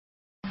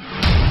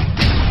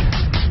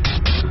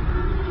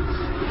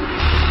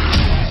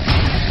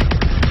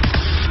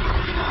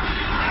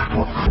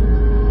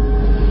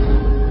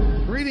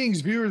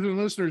viewers and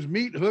listeners,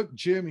 Meathook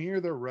Jim here,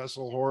 the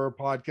WrestleHorror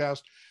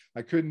podcast.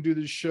 I couldn't do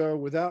this show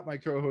without my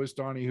co-host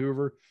Donnie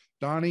Hoover.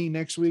 Donnie,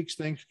 next week's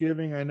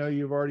Thanksgiving. I know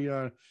you've already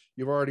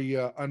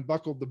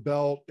unbuckled the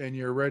belt and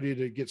you're ready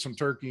to get some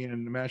turkey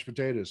and mashed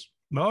potatoes.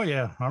 Oh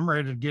yeah, I'm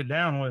ready to get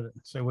down with it.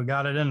 So we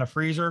got it in the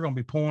freezer. Going to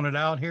be pulling it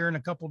out here in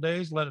a couple of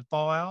days. Let it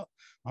thaw out.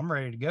 I'm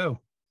ready to go.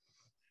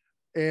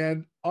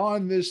 And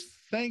on this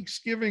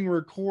Thanksgiving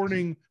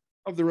recording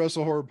of the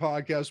WrestleHorror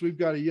podcast, we've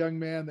got a young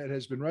man that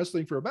has been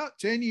wrestling for about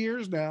 10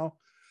 years now.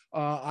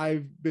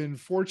 I've been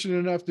fortunate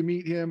enough to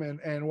meet him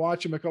and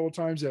watch him a couple of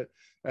times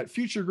at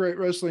Future Great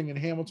Wrestling in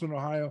Hamilton,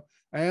 Ohio.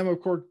 I am, of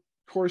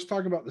course,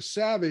 talking about the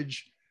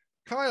Savage,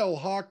 Kyle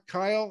Hawk.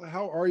 Kyle,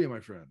 how are you,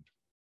 my friend?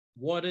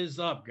 What is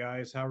up,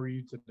 guys? How are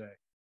you today?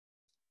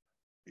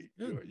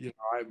 You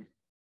know,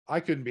 I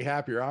couldn't be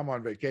happier. I'm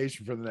on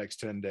vacation for the next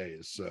 10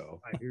 days.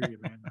 So I hear you,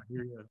 man. I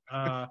hear you.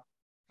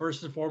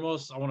 First and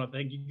foremost, I want to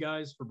thank you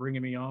guys for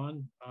bringing me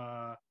on.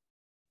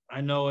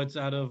 I know it's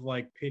out of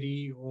like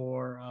pity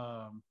or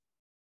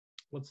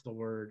what's the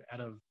word?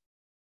 Out of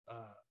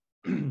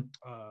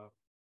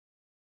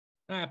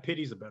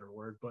pity's a better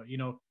word, but you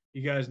know,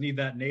 you guys need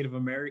that Native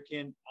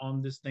American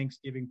on this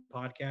Thanksgiving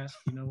podcast.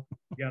 You know,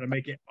 you got to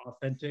make it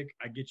authentic.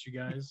 I get you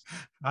guys.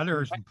 I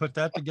never put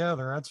that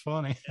together. That's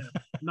funny.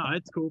 Yeah. No,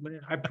 it's cool, man.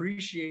 I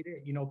appreciate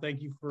it. You know,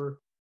 thank you for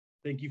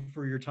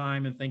your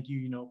time, and thank you.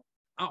 You know,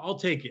 I'll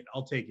take it.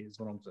 I'll take it. Is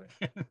what I'm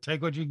saying.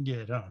 Take what you can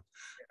get, huh?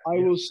 I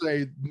will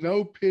say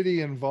no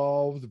pity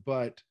involved,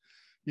 but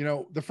you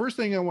know, the first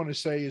thing I want to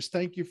say is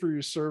thank you for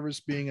your service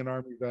being an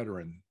Army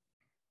veteran.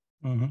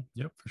 Mm-hmm.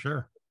 Yep, for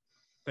sure.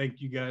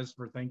 Thank you guys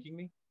for thanking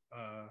me.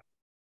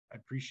 I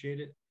appreciate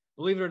it.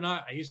 Believe it or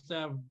not, I used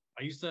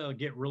to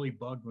get really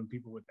bugged when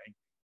people would thank me.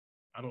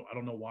 I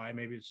don't know why.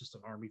 Maybe it's just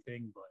an Army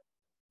thing, but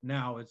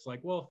now it's like,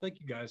 well,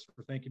 thank you guys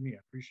for thanking me. I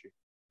appreciate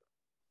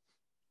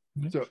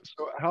it. So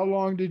how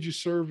long did you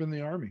serve in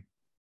the Army?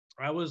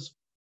 I was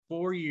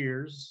 4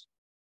 years,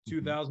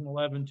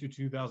 2011 to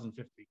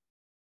 2015.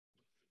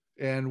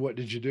 And what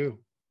did you do?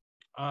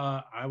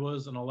 I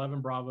was an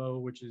 11 Bravo,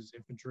 which is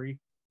infantry.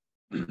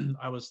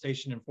 I was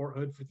stationed in Fort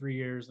Hood for 3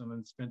 years and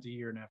then spent a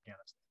year in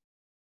Afghanistan.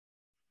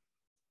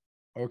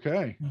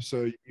 Okay.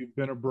 So you've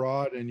been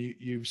abroad and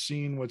you've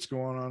seen what's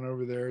going on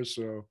over there.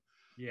 So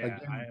yeah,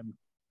 again,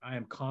 I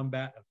am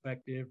combat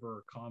effective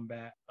or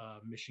combat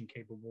mission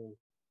capable,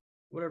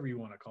 whatever you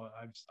want to call it.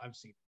 I've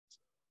seen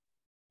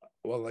it.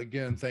 Well,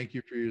 again, thank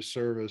you for your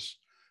service,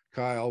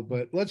 Kyle.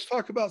 But let's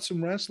talk about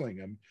some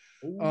wrestling.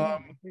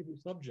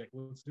 Favorite subject.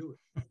 Let's do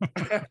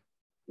it.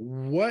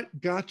 What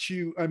got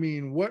you? I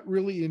mean, what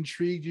really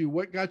intrigued you?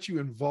 What got you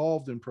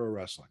involved in pro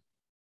wrestling?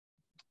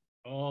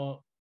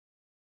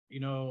 You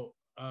know,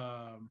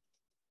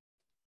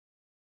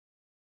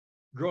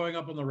 growing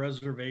up on the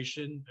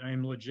reservation,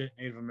 I'm legit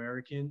Native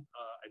American.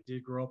 I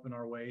did grow up in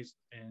our ways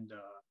and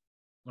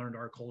learned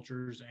our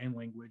cultures and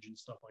language and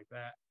stuff like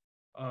that.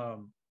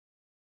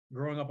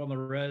 Growing up on the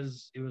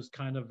res, it was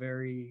kind of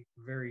very,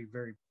 very,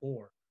 very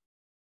poor.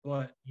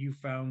 But you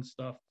found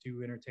stuff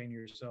to entertain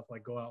yourself,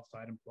 like go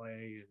outside and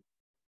play. And,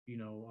 you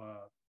know,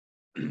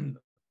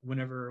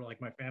 whenever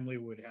like my family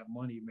would have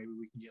money, maybe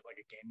we can get like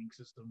a gaming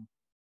system.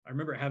 I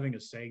remember having a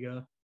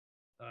Sega,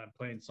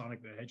 playing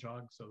Sonic the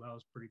Hedgehog. So that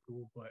was pretty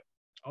cool. But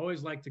I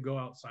always liked to go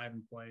outside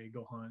and play,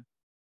 go hunt.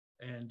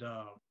 And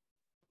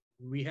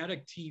we had a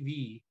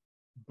TV,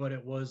 but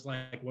it was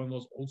like one of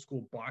those old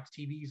school box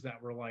TVs that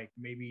were like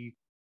maybe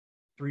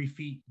 3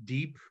 feet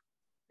deep.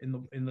 In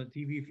the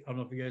TV, I don't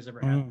know if you guys ever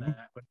had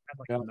that, but it had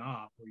like a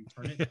knob where you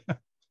turn it.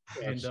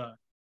 And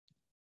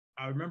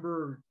I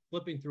remember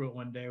flipping through it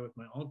one day with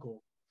my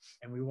uncle,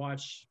 and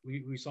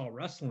we saw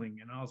wrestling,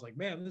 and I was like,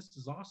 man, this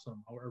is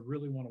awesome. I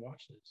really want to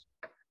watch this.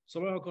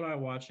 So my uncle and I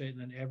watch it, and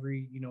then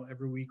every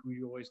week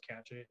we always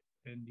catch it,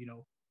 and you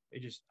know,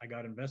 I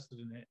got invested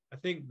in it. I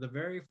think the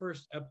very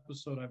first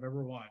episode I've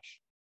ever watched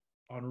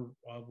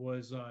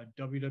was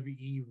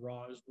WWE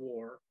Raw's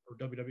War, or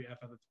WWF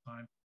at the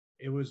time.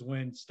 It was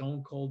when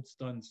Stone Cold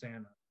stunned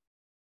Santa.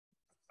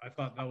 I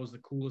thought that was the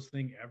coolest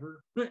thing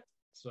ever.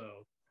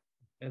 So,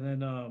 and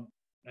then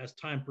as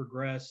time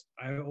progressed,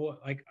 I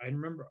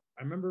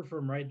remember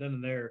from right then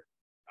and there,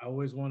 I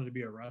always wanted to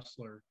be a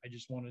wrestler. I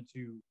just wanted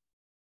to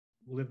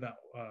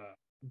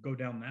go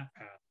down that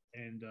path,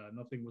 and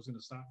nothing was going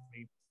to stop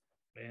me.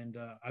 And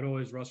I'd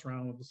always rush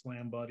around with the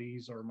Slam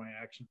Buddies or my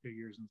action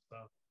figures and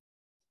stuff.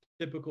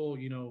 Typical,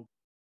 you know,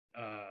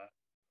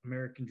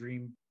 American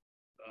Dream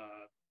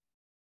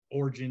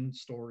origin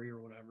story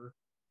or whatever.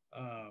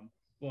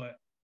 But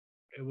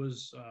it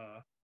was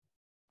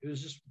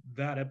just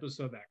that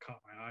episode that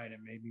caught my eye and it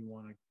made me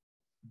want to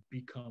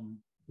become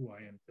who I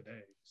am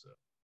today. So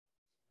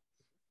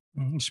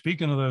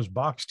speaking of those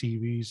box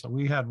TVs,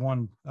 we had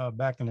one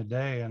back in the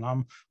day, and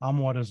I'm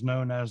what is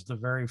known as the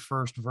very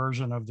first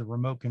version of the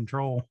remote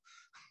control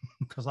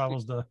because I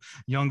was the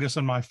youngest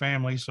in my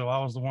family, so I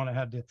was the one that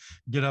had to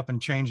get up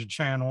and change the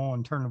channel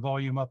and turn the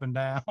volume up and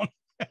down.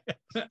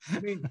 I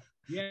mean,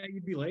 yeah,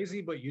 you'd be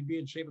lazy, but you'd be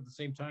in shape at the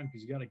same time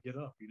because you got to get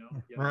up, you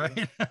know?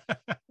 Right.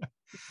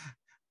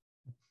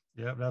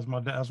 Yep, that's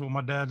what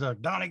my dad's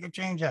like. Donnie, go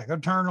change that. Go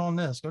turn on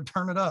this. Go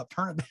turn it up.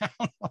 Turn it down.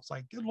 I was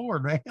like, good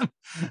Lord, man.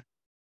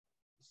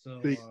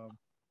 So, See,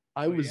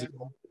 I but was yeah,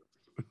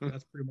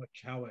 that's pretty much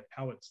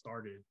how it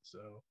started.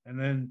 So, and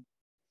then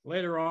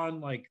later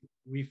on, like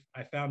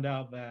I found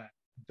out that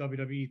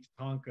WWE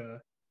Tatanka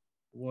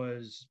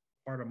was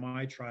part of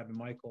my tribe and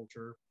my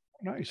culture,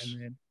 nice.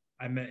 and then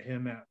I had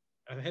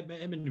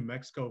met him in New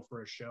Mexico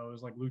for a show. It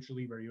was like Lucha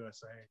Libre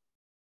USA,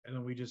 and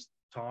then we just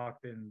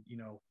talked, and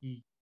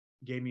he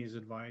gave me his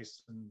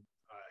advice and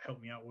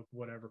helped me out with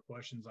whatever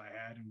questions I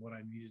had and what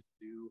I needed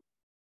to do.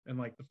 And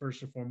like the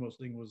first and foremost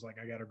thing was like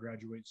I got to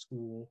graduate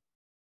school,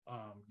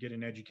 get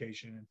an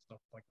education and stuff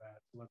like that.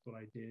 So that's what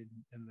I did,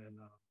 and then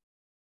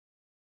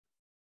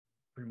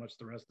pretty much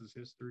the rest is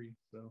history.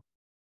 So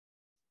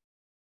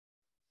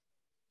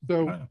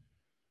So,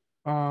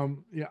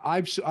 yeah,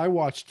 I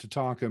watched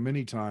Tatanka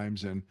many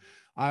times, and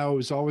I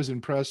was always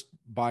impressed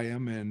by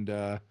him, and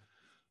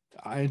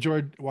I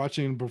enjoyed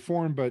watching him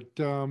perform. But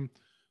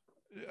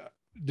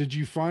did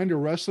you find a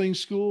wrestling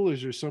school?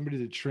 Is there somebody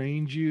that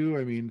trained you?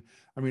 I mean,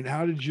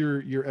 how did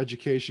your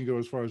education go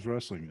as far as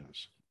wrestling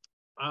is?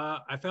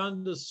 I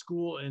found a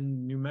school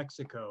in New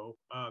Mexico.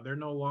 They're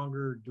no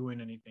longer doing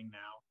anything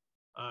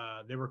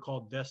now. They were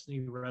called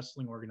Destiny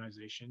Wrestling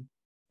Organization,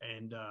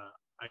 and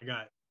I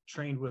got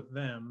trained with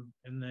them.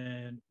 And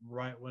then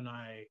right when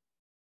I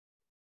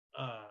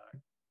uh,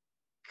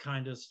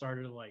 kind of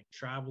started like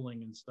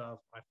traveling and stuff,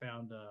 I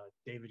found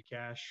David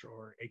Cash,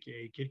 or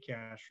AKA Kid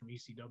Cash from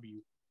ECW,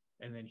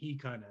 and then he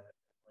kind of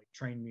like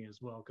trained me as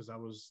well because I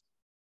was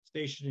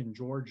stationed in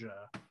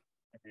Georgia,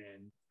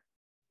 and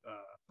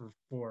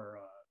for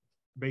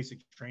basic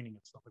training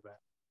and stuff like that.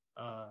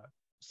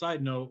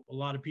 Side note: a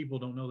lot of people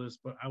don't know this,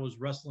 but I was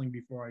wrestling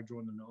before I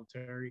joined the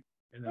military,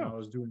 and then I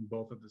was doing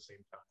both at the same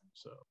time.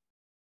 So,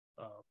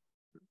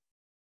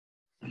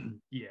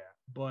 yeah.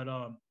 But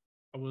I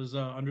was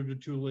under the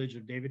tutelage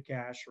of David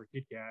Cash, or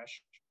Kid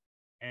Cash,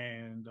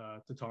 and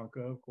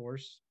Tatanka, of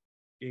course,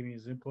 gave me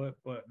his input.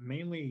 But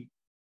mainly,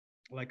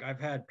 like I've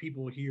had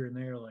people here and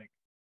there, like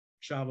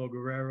Chavo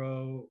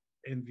Guerrero,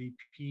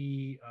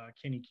 MVP,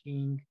 Kenny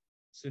King,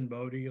 Sin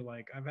Bodhi.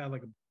 Like I've had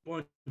like a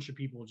bunch of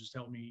people just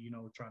help me,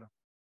 try to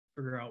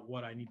figure out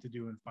what I need to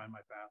do and find my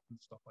path and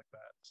stuff like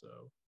that. So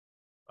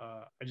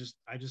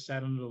I just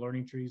sat under the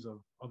learning trees of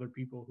other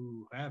people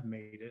who have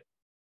made it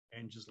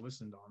and just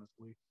listened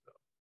honestly. So.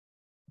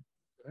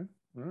 Okay.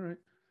 All right.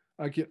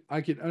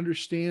 I can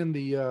understand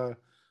the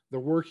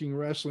working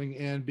wrestling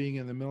and being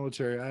in the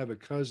military. I have a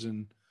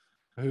cousin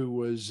who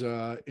was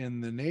in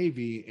the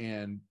Navy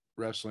and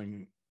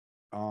wrestling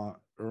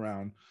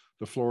around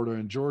the Florida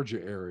and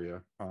Georgia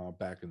area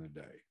back in the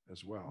day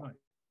as well. Right.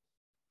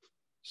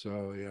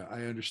 So yeah,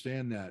 I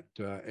understand that,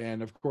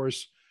 and of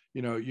course,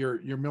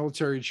 your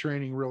military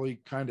training really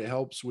kind of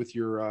helps with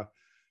your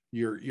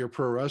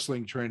pro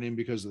wrestling training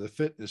because of the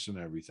fitness and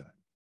everything.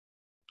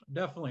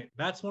 Definitely,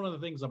 that's one of the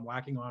things I'm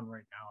lacking on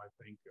right now. I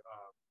think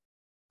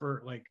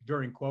for like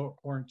during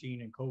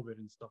quarantine and COVID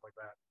and stuff like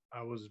that,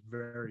 I was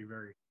very,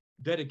 very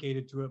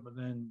dedicated to it. But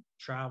then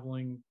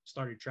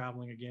started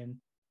traveling again.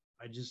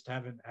 I just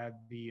haven't had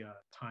the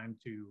time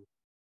to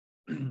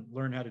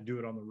learn how to do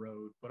it on the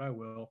road, but I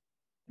will.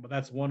 But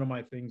that's one of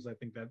my things. I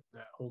think that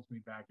holds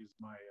me back is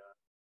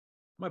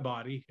my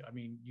body. I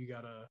mean, you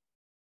gotta.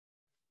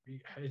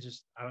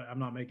 I'm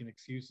not making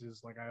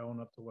excuses. Like I own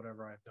up to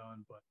whatever I've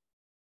done,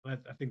 but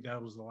I think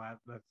that was the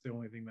last. That's the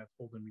only thing that's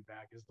holding me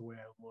back is the way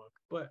I look.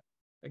 But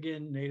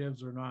again,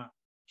 natives are not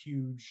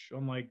huge,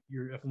 unlike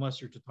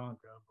unless you're Tatanka.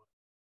 But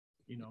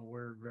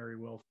we're very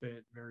well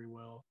fit, very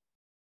well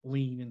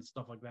lean and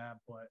stuff like that.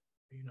 But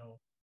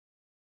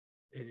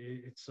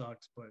it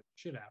sucks, but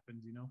shit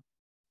happens.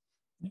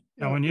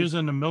 Now, when you was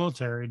in the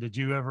military, did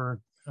you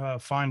ever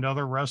find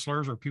other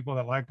wrestlers or people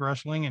that liked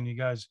wrestling, and you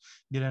guys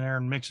get in there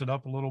and mix it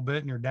up a little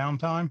bit in your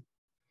downtime?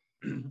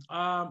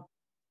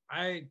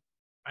 I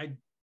I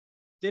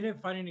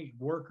didn't find any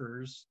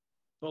workers,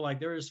 but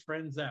like there is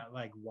friends that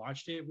like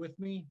watched it with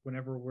me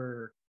whenever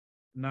we're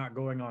not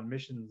going on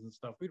missions and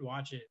stuff. We'd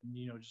watch it and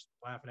just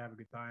laugh and have a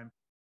good time.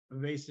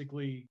 But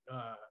basically,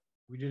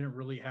 we didn't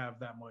really have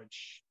that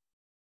much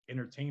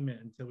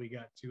entertainment until we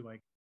got to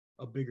like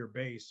a bigger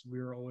base. We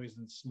were always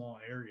in small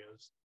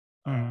areas.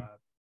 Mhm.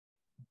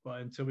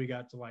 But until we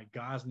got to like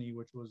Ghazni,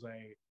 which was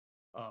a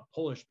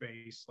Polish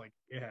base, like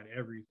it had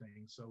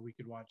everything, so we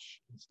could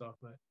watch and stuff.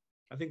 But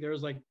I think there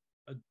was like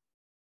a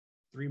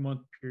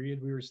 3-month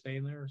period we were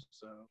staying there,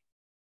 so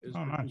it was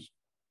Oh, pretty cool. nice.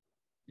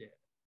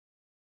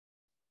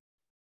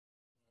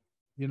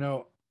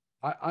 Yeah.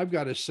 I've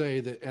got to say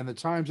that, and the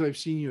times I've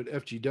seen you at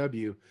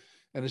FGW,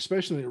 and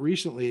especially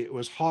recently, it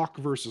was Hawk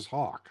versus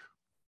Hawk.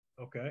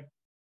 Okay.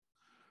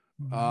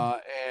 Uh,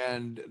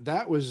 and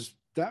that was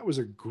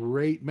a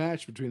great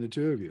match between the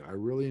two of you. I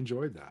really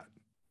enjoyed that.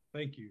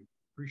 Thank you.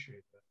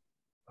 Appreciate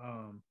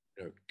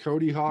that.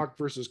 Cody Hawk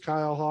versus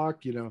Kyle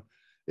Hawk.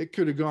 It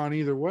could have gone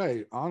either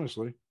way,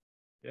 honestly.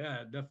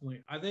 Yeah,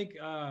 definitely. I think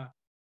I'll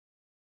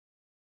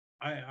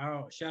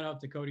shout out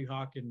to Cody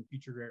Hawk and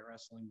Future Great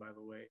Wrestling, by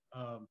the way.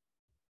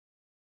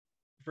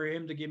 for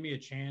him to give me a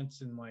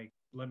chance and like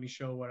let me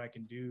show what I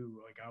can do,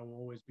 like I will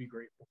always be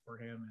grateful for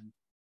him,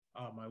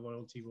 and my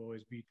loyalty will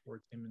always be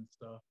towards him and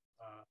stuff.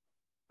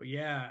 But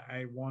yeah,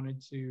 I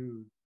wanted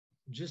to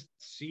just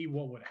see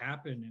what would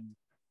happen,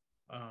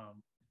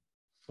 and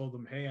told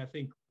them, hey, I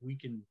think we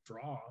can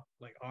draw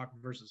like Hawk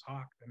versus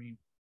Hawk. I mean,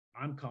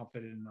 I'm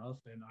confident enough,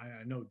 and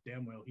I know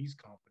damn well he's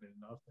confident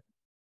enough. And,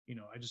 you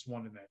know, I just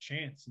wanted that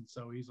chance. And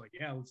so he's like,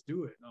 yeah, let's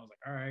do it. And I was like,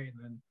 all right.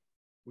 And then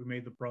we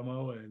made the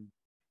promo, and,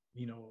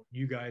 you know,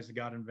 you guys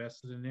got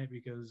invested in it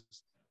because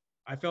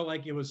I felt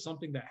like it was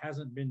something that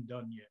hasn't been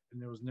done yet.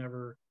 And there was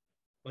never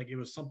like, it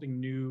was something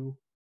new.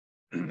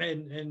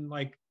 And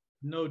like,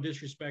 no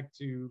disrespect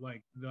to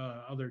like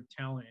the other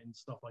talent and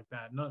stuff like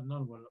that.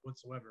 None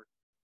whatsoever.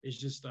 It's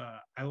just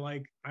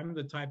I'm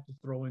the type to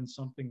throw in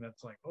something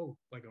that's like, oh,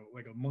 like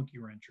a monkey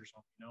wrench or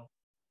something, you know.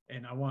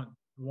 And I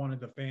wanted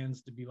the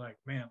fans to be like,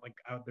 man, like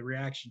the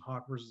reaction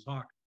Hawk versus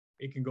Hawk,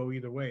 it can go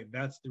either way.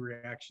 That's the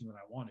reaction that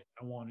I wanted.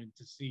 I wanted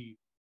to see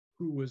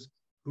who was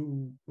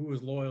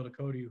loyal to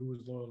Cody, who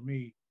was loyal to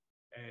me,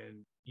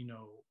 and you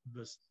know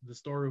the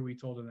story we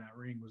told in that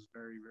ring was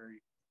very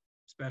very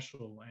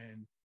special.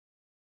 And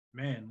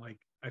man, like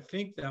I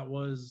think that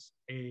was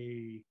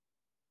a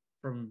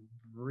from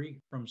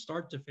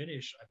start to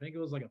finish, I think it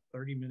was like a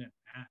 30-minute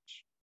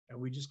match. And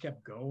we just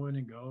kept going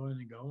and going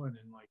and going.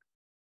 And like,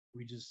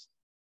 we just,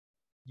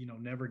 you know,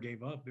 never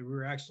gave up. We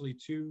were actually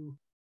two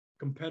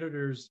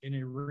competitors in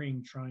a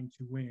ring trying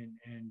to win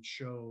and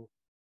show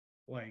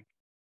like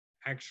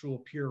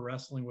actual pure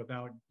wrestling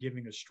without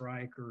giving a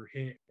strike or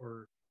hit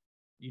or,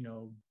 you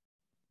know,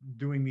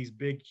 doing these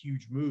big,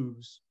 huge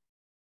moves.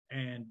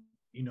 And,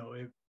 you know,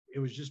 it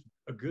was just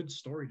a good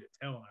story to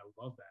tell. And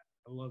I love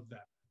that. I love that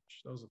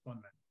match. That was a fun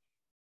match.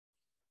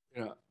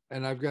 Yeah,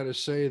 and I've got to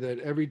say that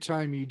every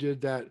time you did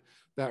that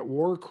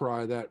war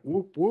cry, that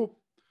whoop whoop,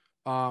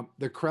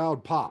 the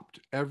crowd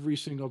popped every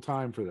single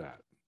time for that.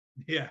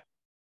 Yeah,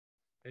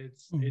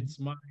 it's it's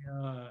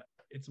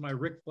my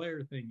Ric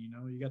Flair thing, you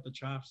know. You got the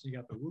chops, you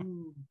got the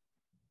woo,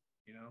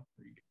 you know.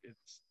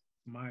 It's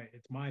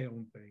my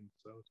own thing,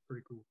 so it's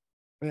pretty cool.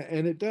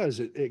 And it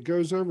does. It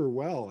goes over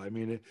well. I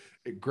mean,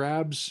 it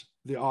grabs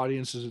the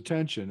audience's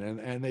attention,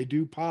 and they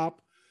do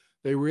pop.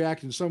 They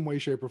react in some way,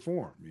 shape, or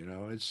form. You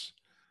know, it's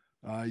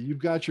you've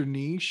got your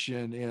niche,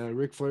 and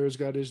Ric Flair's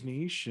got his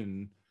niche,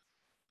 and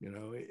you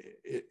know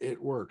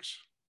it works.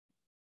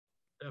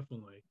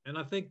 Definitely, and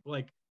I think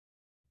like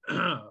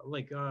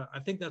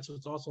I think that's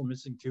what's also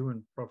missing too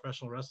in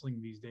professional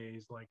wrestling these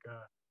days. Like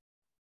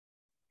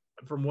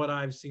from what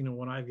I've seen and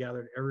what I've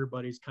gathered,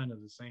 everybody's kind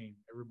of the same.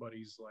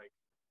 Everybody's like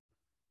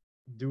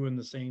doing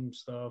the same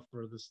stuff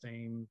or the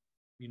same,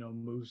 you know,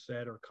 move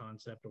set or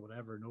concept or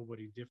whatever.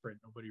 Nobody different.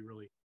 Nobody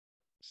really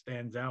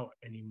stands out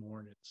anymore,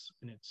 and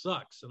it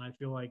sucks. And I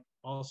feel like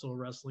also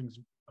wrestling's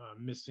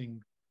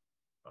missing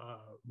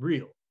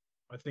real.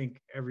 I think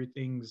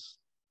everything's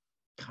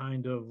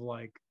kind of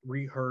like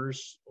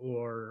rehearsed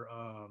or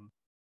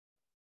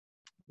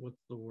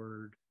what's the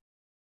word?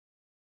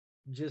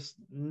 Just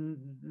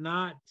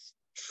not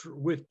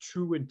with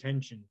true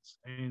intentions.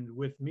 And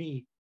with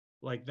me,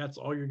 like that's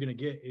all you're gonna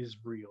get is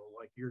real.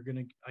 Like you're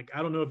gonna like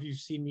I don't know if you've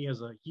seen me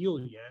as a heel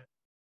yet,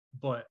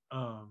 but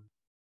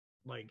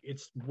like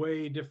it's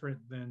way different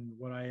than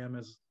what I am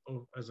as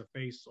a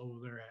face over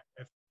there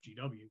at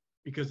FGW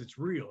because it's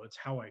real. It's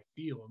how I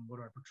feel and what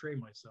I portray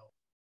myself.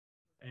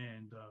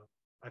 And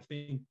I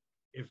think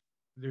if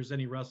there's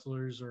any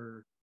wrestlers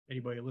or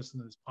anybody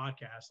listening to this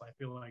podcast, I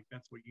feel like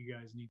that's what you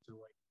guys need to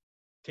like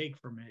take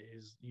from it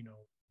is, you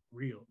know,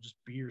 real. Just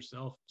be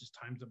yourself. Just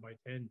times it by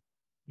 10.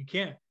 You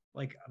can't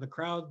like the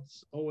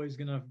crowd's always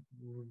gonna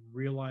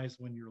realize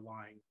when you're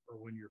lying or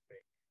when you're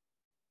fake.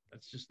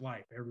 That's just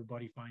life.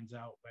 Everybody finds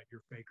out that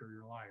you're fake or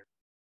you're a liar.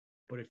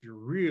 But if you're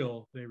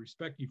real, they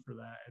respect you for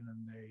that, and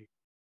then they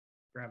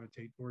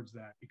gravitate towards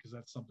that because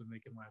that's something they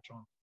can latch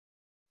on.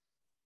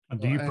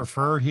 Do you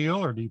prefer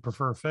heel or do you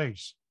prefer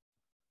face?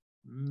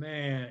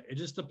 Man, it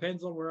just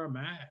depends on where I'm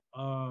at.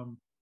 I'm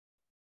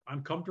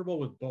comfortable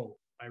with both.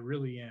 I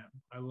really am.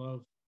 I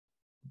love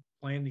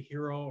playing the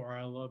hero or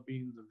I love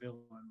being the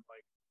villain.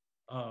 Like,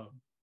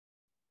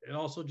 it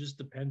also just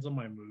depends on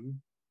my mood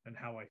and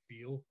how I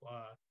feel.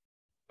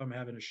 If I'm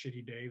having a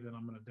shitty day, then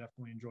I'm going to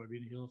definitely enjoy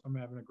being a heel. If I'm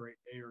having a great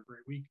day or a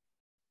great week,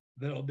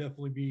 then I'll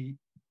definitely be,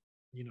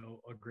 you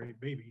know, a great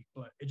baby.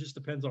 But it just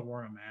depends on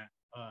where I'm at,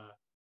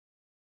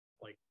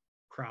 like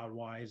crowd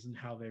wise and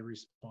how they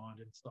respond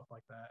and stuff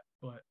like that.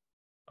 But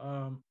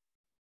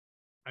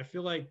I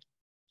feel like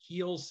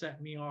heels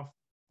set me off,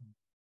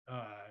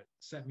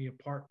 set me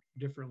apart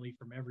differently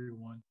from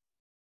everyone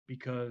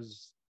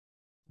because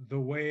the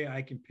way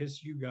I can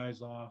piss you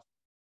guys off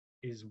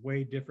is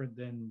way different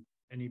than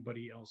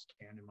anybody else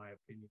can, in my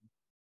opinion.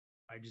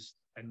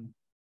 And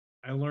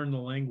I learned the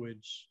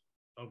language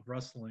of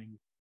wrestling,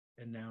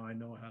 and now I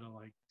know how to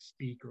like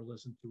speak or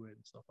listen to it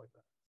and stuff like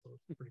that. So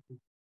it's pretty cool.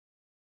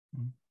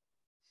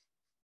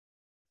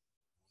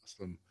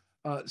 Awesome.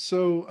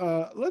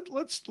 So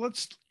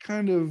let's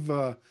kind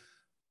of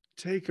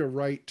take a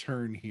right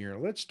turn here.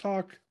 Let's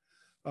talk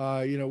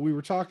We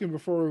were talking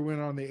before we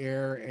went on the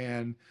air,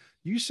 and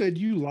you said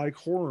you like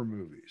horror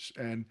movies,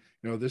 and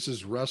this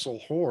is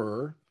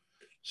WrestleHorror.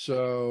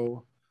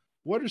 So,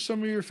 what are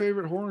some of your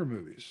favorite horror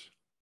movies?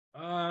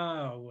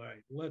 Oh,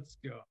 wait, let's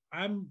go.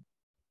 I'm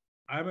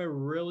a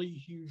really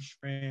huge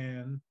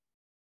fan,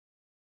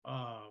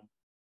 um,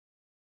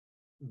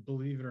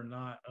 believe it or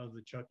not, of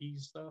the Chucky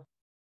stuff.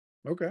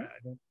 Okay.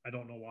 I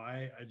don't know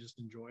why. I just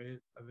enjoy it.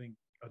 I think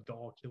a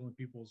doll killing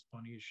people is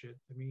funny as shit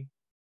to me.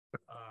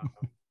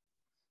 Uh,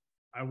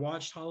 I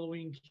watched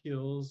Halloween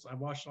Kills. I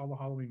watched all the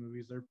Halloween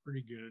movies. They're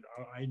pretty good.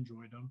 I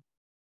enjoyed them.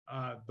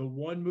 The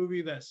one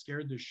movie that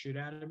scared the shit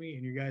out of me,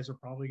 and you guys are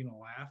probably gonna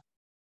laugh,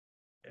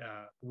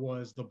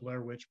 was the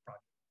Blair Witch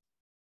Project.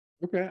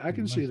 Okay, I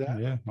can see that.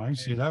 Yeah, I can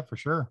see that for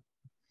sure.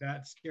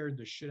 That scared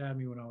the shit out of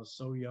me when I was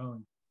so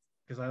young,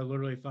 because I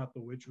literally thought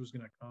the witch was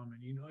gonna come,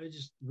 and it's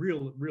just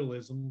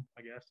realism,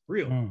 I guess,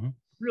 realism.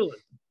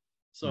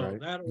 So Right.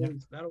 that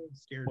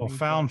always scared Well, me.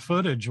 found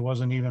footage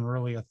wasn't even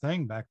really a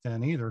thing back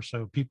then either.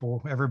 So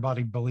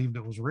everybody believed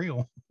it was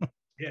real.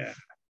 Yeah,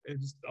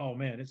 it's oh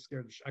man, it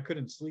scared the I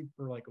couldn't sleep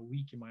for like a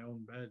week in my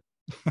own bed.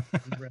 On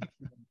the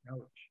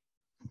couch.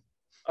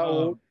 How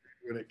old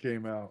when it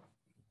came out?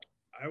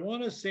 I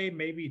want to say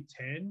maybe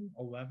 10,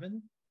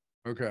 11.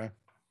 Okay.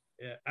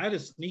 Yeah, I had to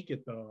sneak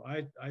it though.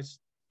 I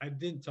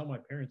didn't tell my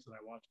parents that I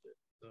watched it.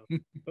 So,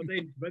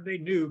 but they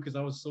knew because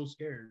I was so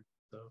scared.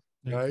 So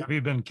Right. Have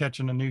you been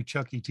catching a new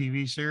Chucky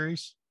TV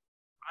series?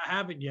 I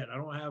haven't yet. I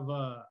don't have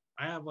I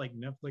have like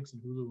Netflix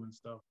and Hulu and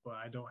stuff, but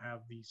I don't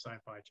have the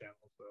Sci-Fi channel.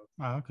 So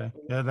Oh, okay.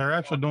 Yeah, they're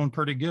actually doing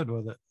pretty good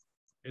with it.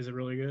 is it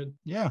really good?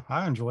 Yeah,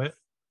 I enjoy it.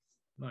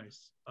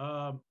 Nice.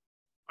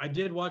 I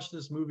did watch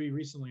this movie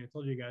recently. I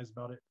told you guys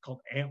about it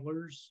called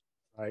Antlers.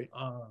 Right.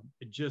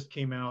 It just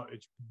came out.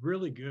 It's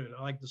really good.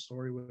 I like the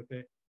story with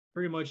it.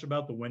 Pretty much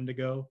about the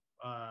Wendigo.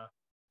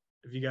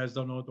 If you guys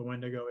don't know what the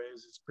Wendigo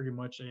is, it's pretty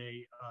much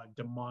a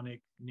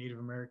demonic Native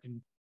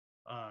American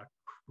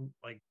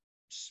like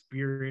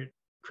spirit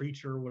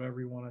creature, whatever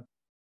you want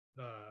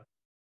to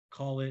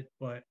call it.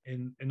 But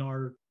in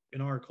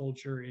our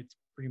culture, it's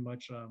pretty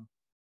much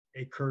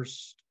a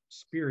cursed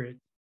spirit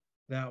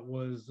that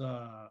was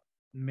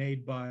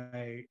made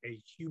by a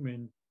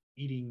human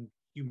eating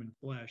human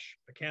flesh,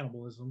 a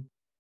cannibalism.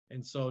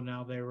 And so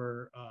now they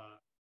were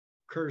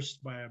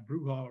cursed by a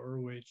Bruja or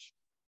a witch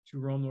to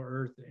roam the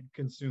earth and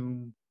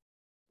consume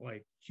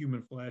like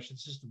human flesh.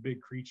 It's just a big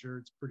creature.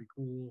 It's pretty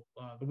cool.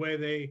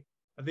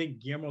 I think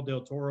Guillermo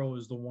del Toro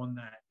is the one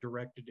that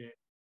directed it.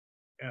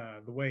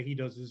 The way he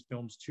does his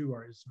films too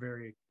is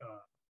very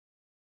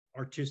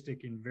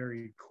artistic and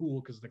very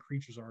cool because the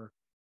creatures are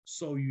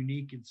so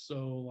unique and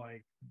so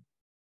like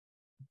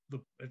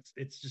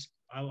it's just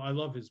I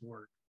love his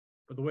work.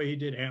 But the way he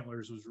did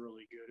Antlers was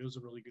really good. It was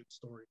a really good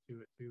story to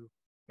it too,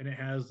 and it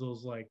has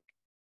those like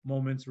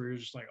moments where you're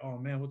just like, oh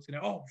man, what's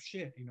gonna? Oh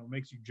shit,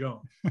 makes you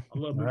jump. I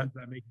love Right. movies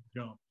that make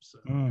you jump. So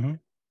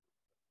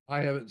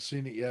I haven't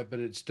seen it yet, but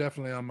it's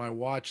definitely on my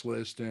watch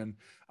list, and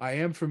I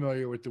am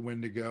familiar with the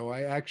Wendigo.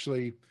 I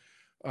actually,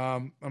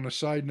 on a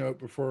side note,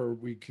 before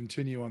we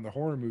continue on the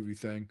horror movie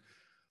thing,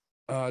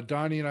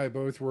 Donnie and I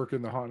both work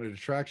in the haunted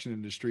attraction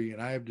industry,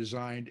 and I have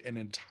designed an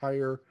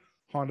entire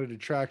haunted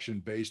attraction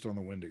based on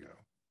the Wendigo.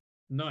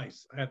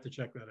 nice. I have to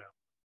check that out.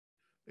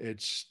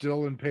 It's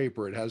still in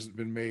paper. It hasn't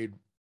been made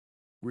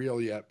real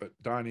yet, but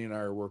Donnie and I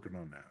are working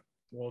on that.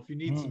 Well, if you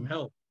need some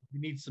help, if you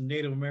need some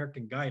Native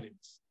American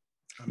guidance,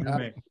 I'm your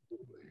man.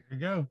 There you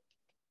go.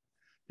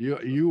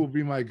 You will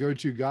be my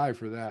go-to guy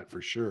for that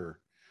for sure.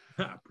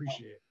 I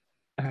appreciate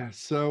it.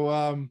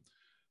 So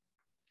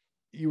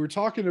you were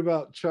talking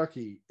about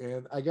Chucky,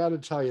 and I got to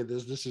tell you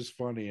this. This is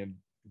funny, and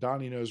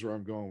Donnie knows where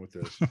I'm going with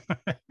this.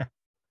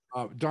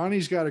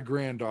 Donnie's got a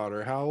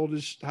granddaughter. How old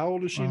is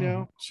she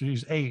now?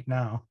 She's 8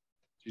 now.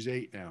 She's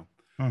 8 now.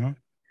 And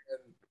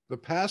the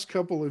past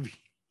couple of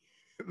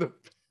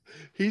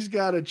he's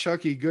got a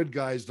Chucky Good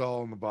Guys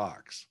doll in the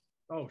box.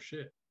 Oh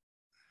shit.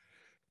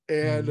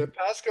 And the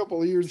past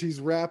couple of years, he's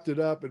wrapped it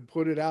up and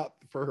put it out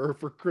for her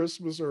for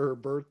Christmas or her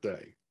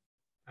birthday.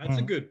 That's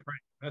a good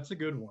prank. That's a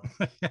good one.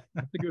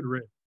 That's a good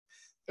rip.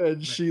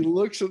 And she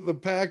looks at the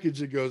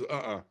package and goes,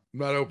 I'm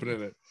not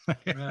opening it.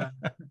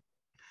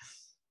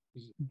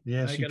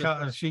 Yeah,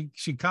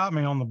 she caught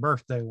me on the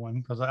birthday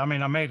one because I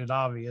made it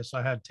obvious.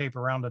 I had tape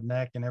around the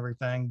neck and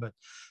everything, but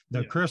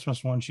the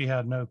Christmas one she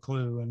had no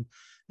clue,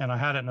 and I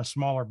had it in a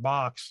smaller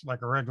box,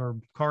 like a regular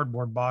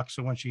cardboard box.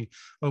 So when she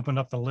opened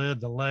up the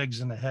lid, the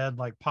legs and the head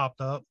like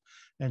popped up,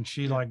 and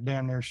she like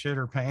damn near shit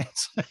her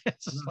pants.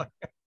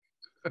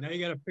 Now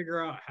you got to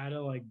figure out how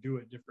to like do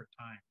it different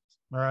times.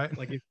 Right.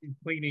 Like if she's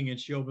cleaning and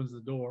she opens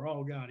the door,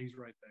 oh god, he's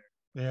right there.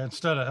 Yeah,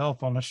 instead of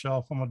Elf on the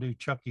shelf, I'm gonna do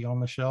Chucky on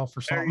the shelf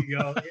or something.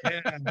 There you go.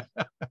 Yeah,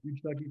 do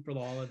Chucky for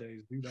the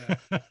holidays. Do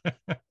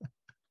that.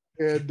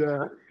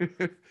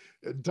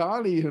 And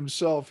Donnie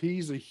himself,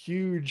 he's a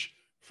huge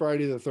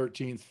Friday the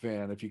 13th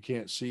fan. If you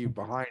can't see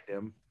behind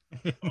him,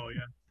 oh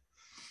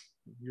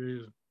yeah,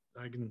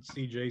 I can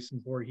see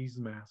Jason Voorhees'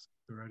 mask.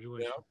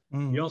 Congratulations.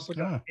 Yeah. You also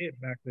got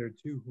it back there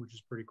too, which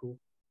is pretty cool.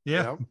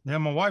 Yeah, yeah.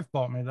 My wife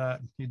bought me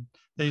that. He's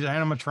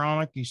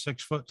animatronic. He's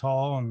 6 foot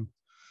tall and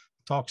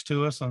talks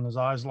to us, and his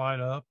eyes light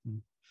up.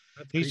 And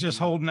he's creepy. just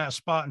holding that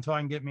spot until I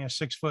can get me a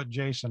 6 foot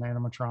Jason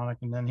animatronic,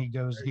 and then he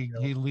goes.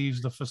 He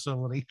leaves the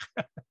facility.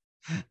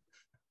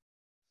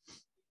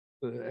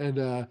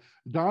 And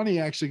Donnie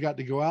actually got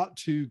to go out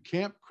to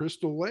Camp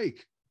Crystal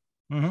Lake.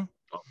 Mm-hmm.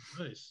 Oh,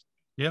 nice.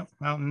 Yep,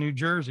 out in New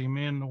Jersey.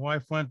 Me and the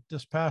wife went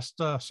this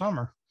past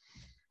summer.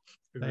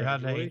 They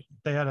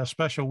had a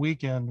special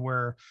weekend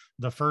where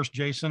the first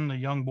Jason, the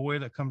young boy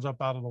that comes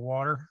up out of the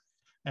water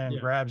and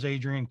grabs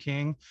Adrian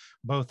King,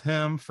 both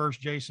him, first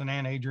Jason,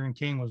 and Adrian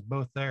King was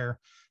both there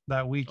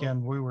that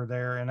weekend. We were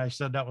there, and I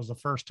said that was the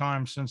first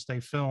time since they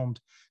filmed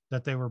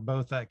that they were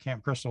both at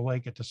Camp Crystal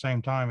Lake at the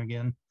same time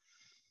again.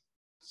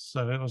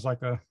 So it was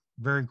like a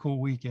very cool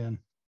weekend,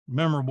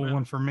 memorable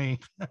one for me.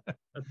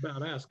 That's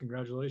badass.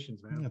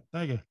 Congratulations, man. Yeah,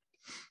 thank you.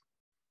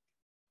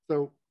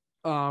 So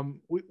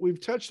we've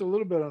touched a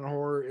little bit on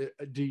horror.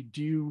 Do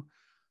you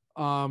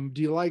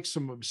like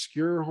some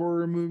obscure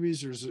horror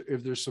movies, or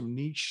if there's some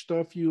niche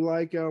stuff you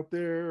like out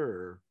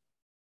there?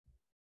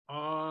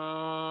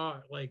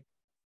 Or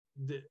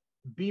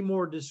be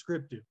more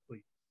descriptive,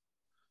 please.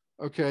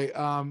 Okay,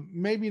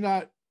 maybe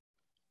not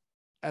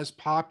as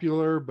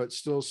popular, but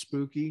still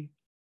spooky.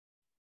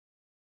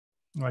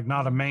 Like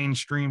not a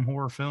mainstream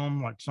horror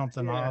film, like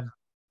something odd.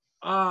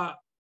 What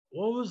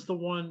was the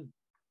one?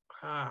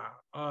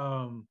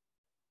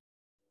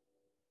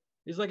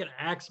 He's like an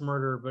axe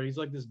murderer, but he's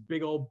like this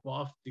big old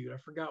buff dude. I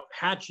forgot.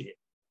 Hatchet.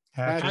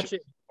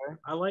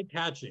 I like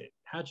Hatchet.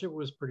 Hatchet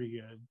was pretty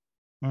good.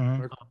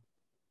 Mm-hmm.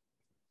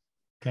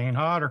 Kane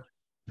Hodder.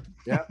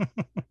 Yeah.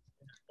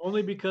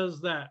 Only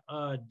because that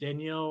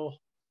Danielle,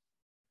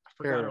 I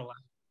forgot her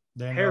last.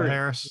 Danielle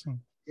Harris.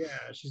 Yeah,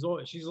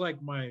 she's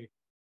like my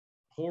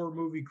horror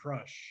movie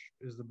crush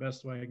is the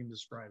best way I can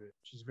describe it.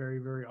 She's very,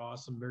 very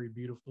awesome, very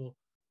beautiful.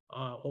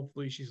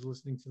 Hopefully she's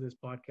listening to this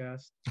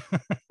podcast.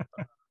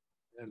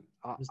 And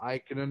I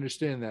can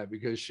understand that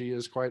because she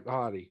is quite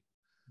hottie.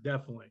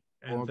 Definitely.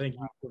 And thank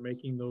you for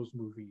making those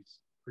movies.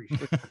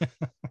 Appreciate it.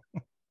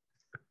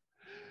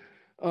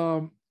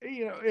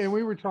 And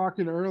we were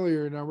talking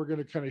earlier, now we're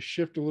going to kind of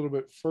shift a little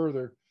bit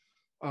further.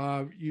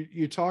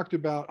 You talked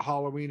about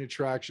Halloween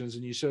attractions,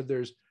 and you said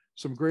there's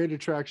some great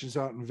attractions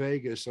out in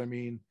Vegas. I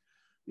mean,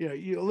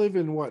 you live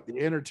in the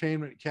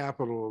entertainment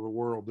capital of the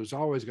world. There's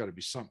always got to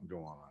be something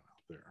going on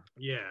out there.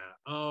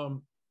 Yeah.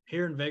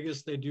 Here in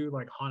Vegas, they do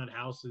like haunted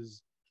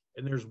houses,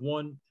 and there's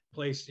one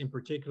place in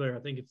particular, I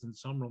think it's in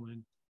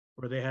Summerlin,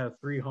 where they have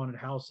 3 haunted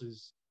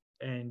houses,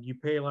 and you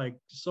pay like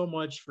so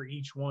much for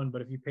each one.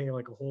 But if you pay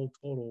like a whole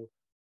total,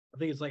 I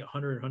think it's like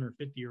 100,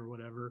 150 or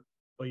whatever,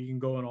 but you can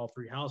go in all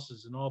 3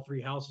 houses, and all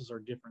 3 houses are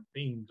different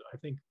themed. I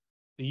think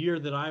the year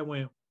that I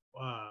went,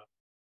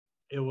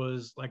 it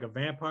was like a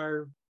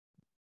vampire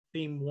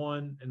themed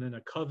one, and then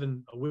a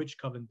witch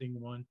coven themed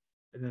one,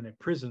 and then a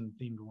prison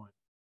themed one.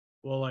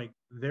 Well, like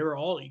they were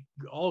all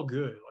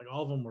good. Like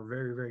all of them were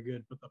very, very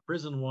good. But the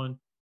prison one,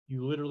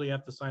 you literally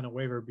have to sign a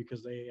waiver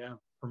because they have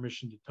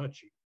permission to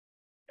touch you.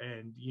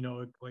 And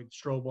like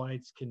strobe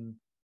lights can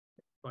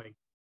like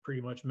pretty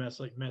much mess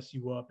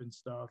you up and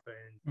stuff.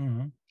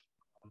 And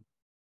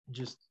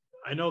just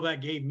I know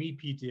that gave me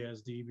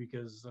PTSD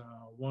because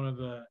one of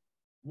the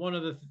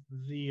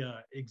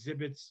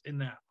exhibits in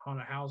that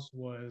haunted house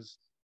was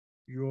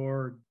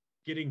you're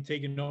getting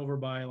taken over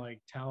by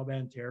like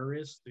Taliban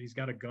terrorists. He's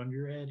got a gun to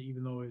your head,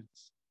 even though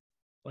it's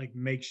like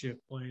makeshift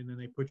play, and then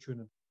they put you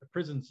in a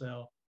prison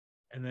cell,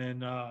 and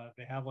then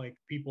they have like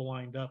people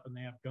lined up and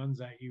they have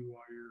guns at you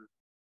while you're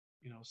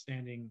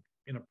standing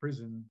in a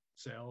prison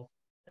cell,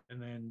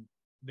 and then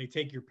they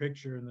take your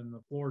picture, and then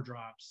the floor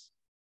drops,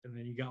 and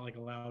then you got like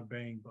a loud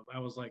bang. But that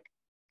was like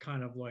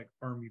kind of like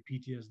army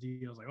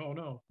PTSD. I was like, oh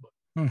no.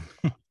 But,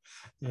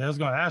 yeah, I was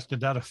going to ask, did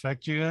that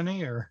affect you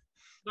any, or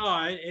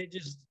no?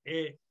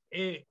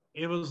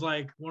 It was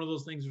like one of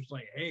those things where it's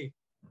like, hey,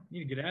 you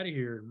need to get out of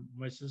here. And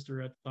my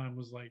sister at the time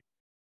was like,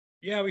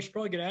 yeah, we should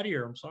probably get out of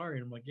here. I'm sorry.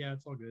 And I'm like, yeah,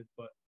 it's all good.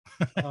 But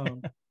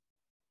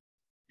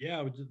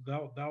yeah,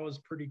 that was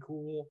pretty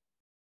cool.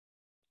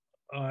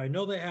 I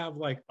know they have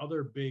like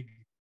other big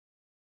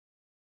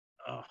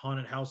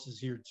haunted houses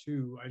here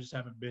too. I just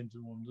haven't been to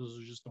them. Those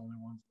are just the only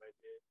ones that I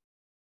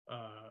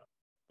did.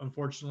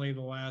 Unfortunately,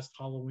 the last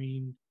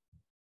Halloween,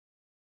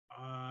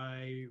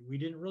 we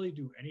didn't really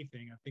do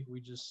anything. I think we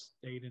just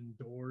stayed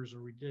indoors,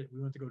 or we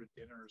went to go to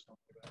dinner or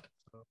something like that.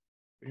 So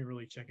we didn't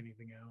really check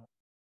anything out.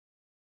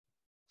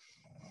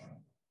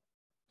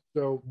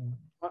 So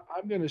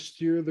I'm going to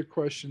steer the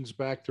questions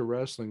back to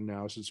wrestling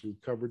now, since we've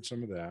covered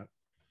some of that.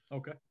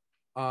 Okay.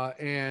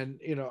 And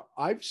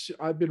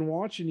I've been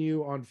watching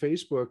you on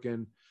Facebook,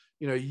 and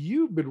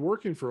you've been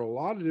working for a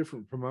lot of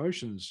different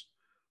promotions.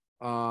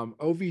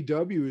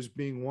 OVW is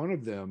being one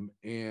of them,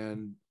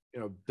 and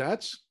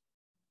that's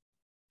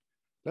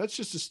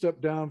just a step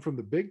down from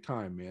the big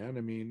time, man.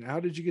 I mean, how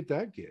did you get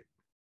that gig?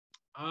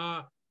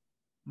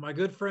 My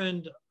good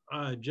friend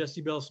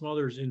Jesse Bell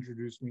Smothers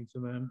introduced me to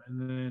them, and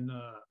then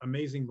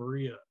Amazing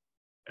Maria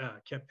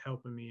kept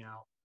helping me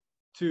out.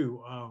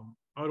 too.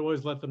 I would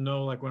always let them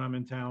know like when I'm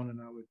in town,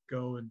 and I would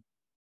go and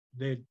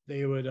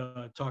they would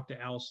talk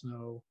to Al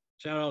Snow.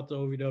 Shout out to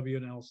OVW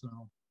and Al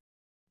Snow.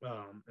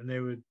 And they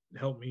would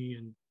help me,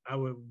 and I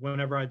would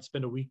whenever I'd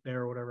spend a week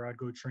there or whatever, I'd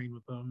go train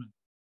with them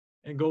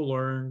and go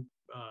learn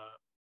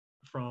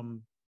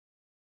from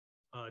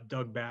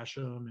Doug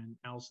Basham and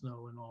Al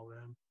Snow and all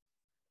them.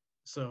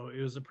 So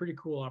it was a pretty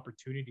cool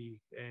opportunity,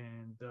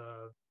 and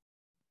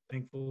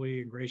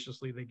thankfully and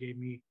graciously they gave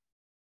me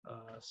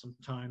some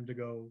time to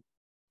go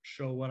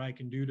show what I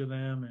can do to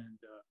them, and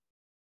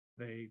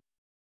they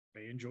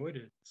enjoyed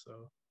it.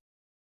 So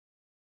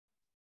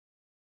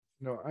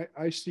No,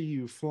 I see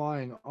you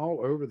flying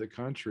all over the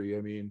country.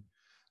 I mean,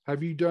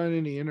 have you done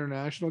any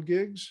international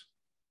gigs?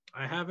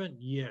 I haven't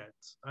yet.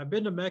 I've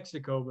been to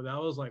Mexico, but that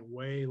was like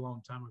way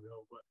long time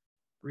ago. But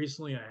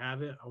recently I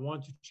haven't. I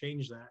want to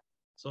change that.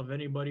 So if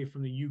anybody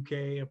from the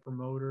UK, a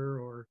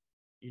promoter, or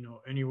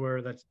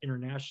anywhere that's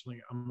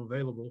internationally, I'm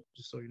available.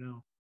 Just so you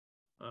know.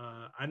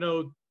 I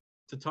know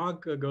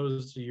Tatanka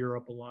goes to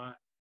Europe a lot,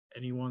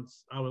 and he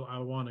wants. I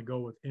want to go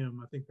with him.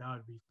 I think that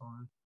would be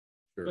fun,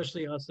 Sure.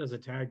 especially us as a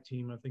tag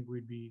team. I think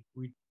we'd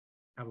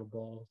have a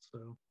ball. So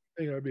I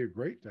think that'd be a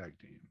great tag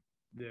team.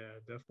 yeah,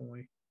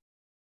 definitely.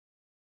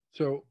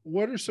 So,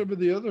 what are some of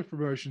the other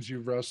promotions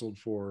you've wrestled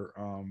for,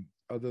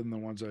 other than the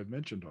ones I've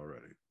mentioned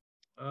already?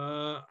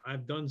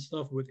 I've done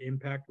stuff with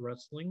Impact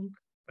Wrestling.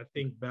 I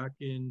think back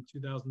in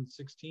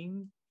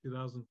 2016,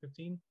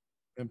 2015.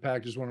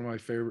 Impact is one of my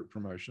favorite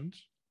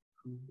promotions.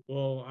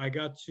 Well, I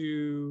got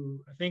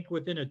to, I think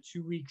within a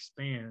 2 week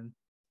span,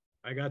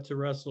 I got to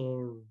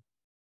wrestle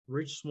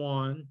Rich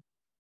Swann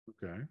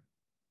Okay.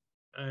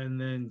 and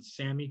then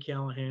Sammy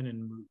Callahan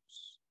and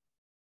Moose.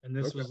 And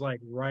this Okay. was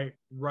like right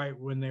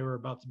when they were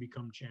about to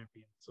become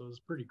champions. So it was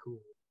pretty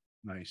cool.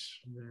 Nice.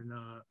 And then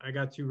I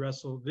got to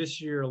wrestle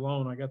this year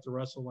alone. I got to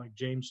wrestle like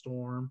James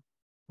Storm,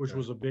 which Okay.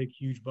 was a big,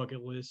 huge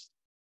bucket list.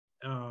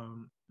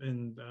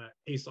 And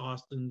Ace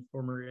Austin,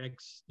 former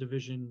X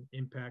Division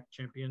Impact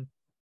champion.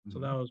 So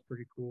that was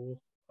pretty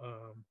cool.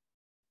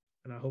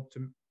 And I hope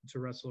to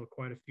wrestle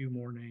quite a few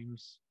more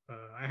names.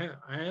 I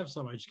have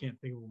some, I just can't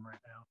think of them right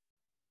now.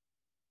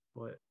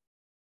 But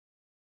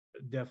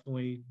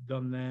definitely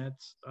done that.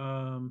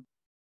 Of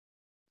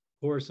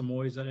course, I'm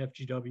always at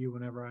FGW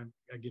whenever I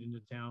get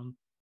into town.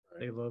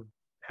 Right. They love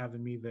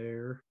having me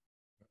there.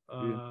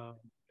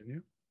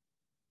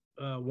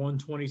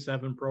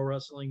 127 Pro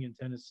Wrestling in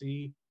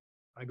Tennessee.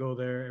 I go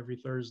there every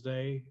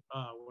Thursday.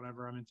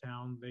 Whenever I'm in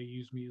town, they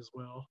use me as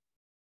well.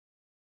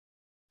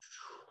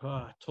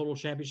 Total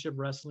Championship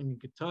Wrestling in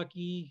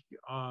Kentucky.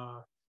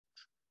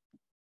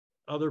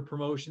 Other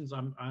promotions.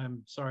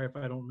 I'm sorry if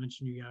I don't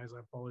mention you guys. I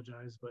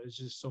apologize, but it's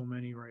just so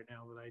many right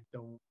now that I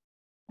don't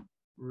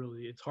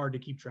really. It's hard to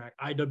keep track.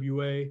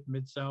 IWA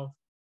Mid South.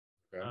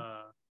 Okay.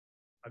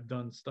 I've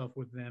done stuff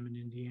with them in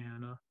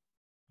Indiana.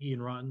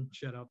 Ian Rotten,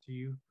 shout out to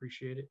you.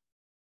 Appreciate it.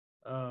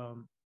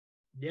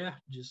 Yeah,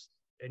 just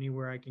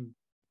anywhere I can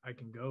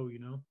go,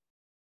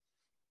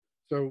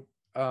 So,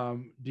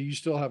 do you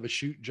still have a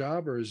shoot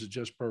job, or is it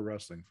just pro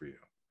wrestling for you?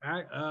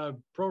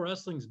 Pro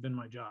wrestling's been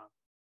my job.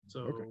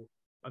 So okay.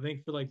 I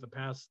think for like the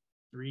past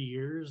 3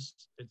 years,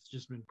 it's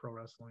just been pro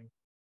wrestling.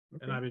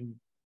 Okay. And I've been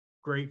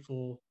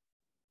grateful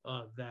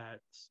that,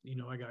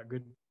 I got a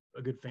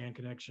good fan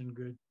connection,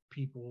 good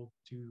people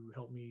to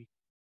help me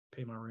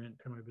pay my rent,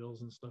 pay my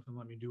bills and stuff, and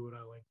let me do what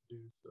I like to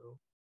do. So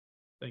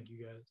thank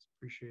you guys.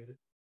 Appreciate it.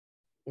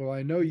 Well,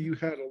 I know you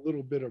had a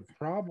little bit of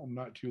problem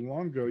not too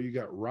long ago. You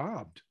got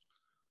robbed.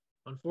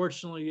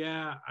 Unfortunately,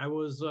 yeah. I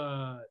was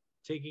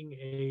taking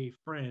a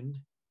friend.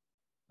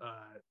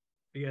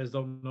 You guys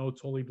don't know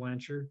Tully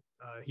Blanchard.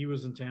 He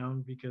was in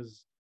town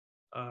because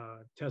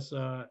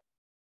Tessa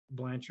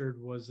Blanchard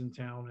was in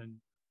town, and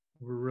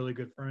we're really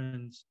good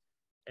friends.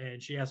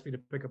 And she asked me to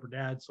pick up her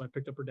dad. So I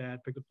picked up her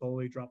dad, picked up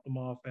Tully, dropped them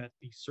off at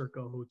the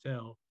Circa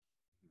Hotel.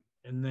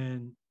 And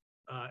then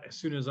as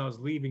soon as I was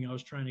leaving, I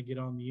was trying to get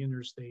on the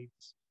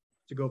interstates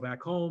to go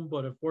back home.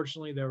 But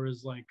unfortunately, there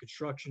was like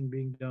construction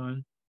being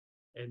done.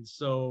 And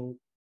so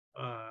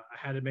I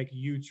had to make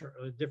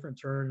a different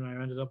turn. And I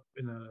ended up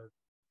in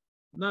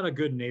not a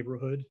good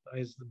neighborhood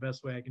is the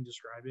best way I can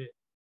describe it.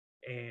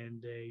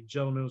 And a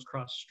gentleman was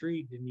across the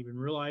street, didn't even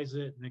realize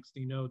it. Next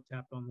thing you know,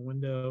 tapped on the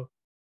window,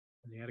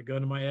 and he had a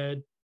gun to my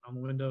head on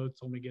the window,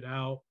 told me to get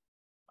out.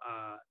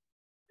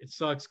 It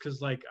sucks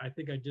because like I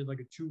think I did like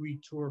a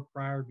 2-week tour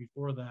prior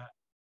before that,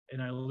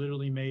 and I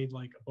literally made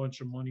like a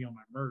bunch of money on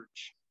my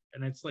merch.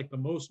 And it's like the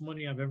most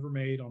money I've ever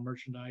made on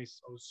merchandise.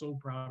 I was so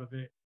proud of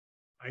it.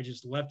 I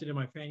just left it in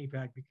my fanny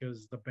pack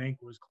because the bank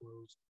was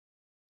closed.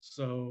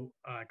 So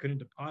I couldn't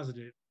deposit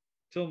it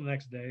till the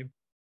next day.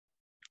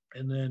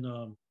 And then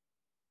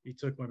he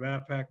took my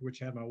backpack, which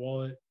had my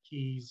wallet,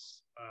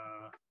 keys,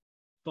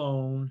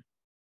 phone,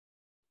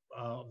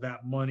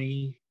 that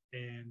money,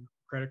 and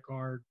credit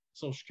card,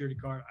 social security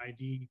card, ID.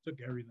 He took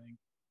everything.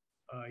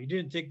 He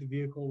didn't take the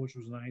vehicle, which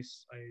was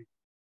nice.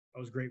 I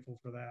was grateful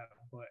for that.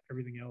 But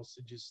everything else,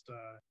 it just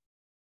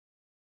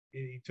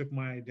he took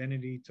my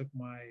identity, took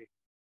my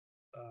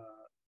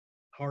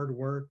hard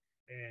work,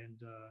 and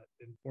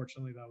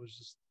unfortunately, that was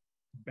just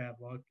bad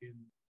luck, and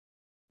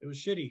it was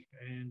shitty.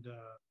 And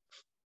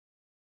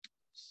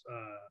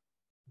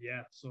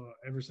yeah, so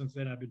ever since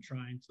then, I've been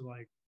trying to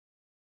like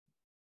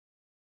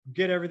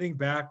get everything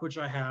back, which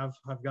I have.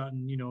 I've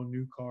gotten, you know, a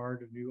new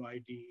card, a new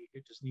ID. I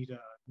just need a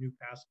new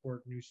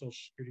passport, new social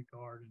security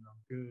card, and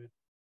I'm good.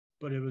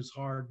 But it was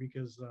hard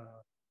because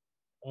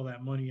all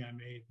that money I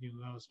made, you know,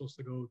 that was supposed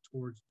to go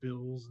towards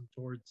bills and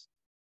towards,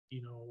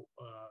 you know,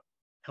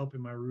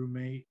 helping my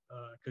roommate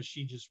because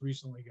she just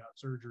recently got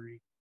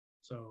surgery.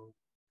 So,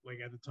 like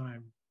at the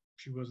time,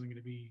 she wasn't going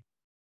to be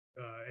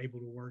able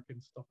to work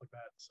and stuff like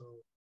that. So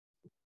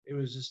it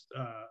was just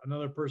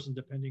another person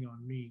depending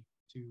on me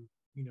to,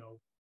 you know,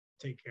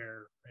 take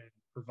care and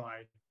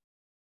provide.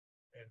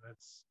 And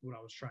that's what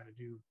I was trying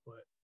to do.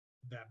 But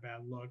that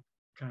bad luck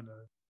kind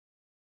of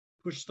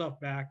pushed stuff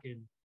back.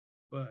 And,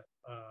 but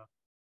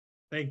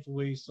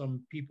thankfully,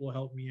 some people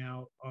helped me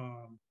out.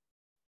 A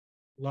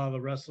lot of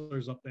the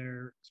wrestlers up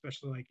there,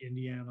 especially like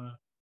Indiana,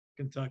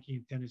 Kentucky,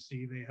 and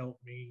Tennessee, they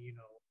helped me, you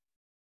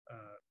know,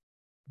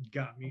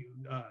 got me,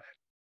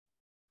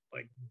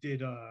 like,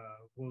 did,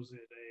 what was it,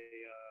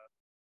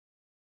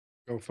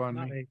 not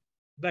GoFundMe. a,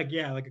 like,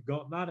 yeah, like a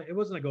go, not, a, it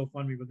wasn't a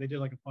GoFundMe, but they did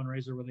like a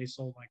fundraiser where they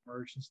sold like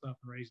merch and stuff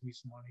and raised me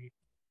some money.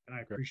 And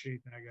I Okay.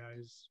 appreciate that,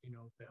 guys, you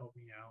know, to help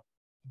me out,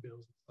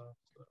 bills and stuff.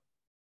 So.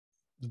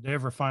 Did they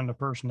ever find the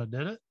person that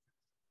did it?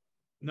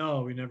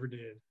 No, we never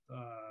did.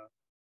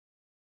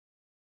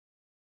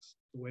 It's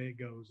the way it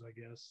goes, I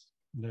guess.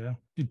 Yeah.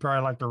 You'd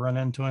probably like to run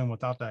into him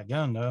without that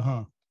gun, though,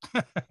 huh?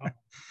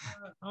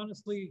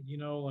 Honestly, you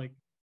know, like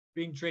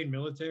being trained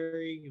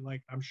military,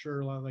 like I'm sure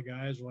a lot of the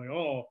guys are like,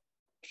 oh,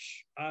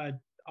 I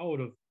would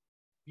have,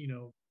 you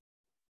know,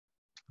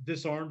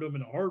 disarmed them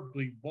in a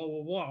heartbeat, blah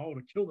blah blah. I would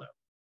have killed them.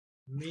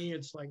 Me,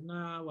 it's like,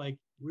 nah, like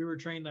we were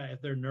trained that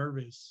if they're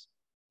nervous,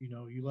 you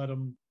know, you let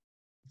them.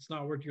 It's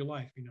not worth your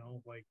life, you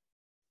know. Like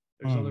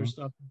there's other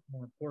stuff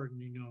more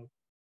important, you know,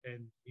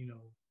 and you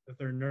know if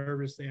they're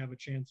nervous, they have a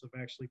chance of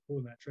actually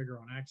pulling that trigger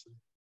on accident.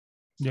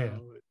 So, Yeah.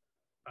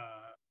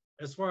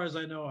 as far as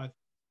I know,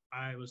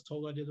 I was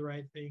told I did the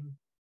right thing.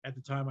 At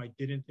the time, I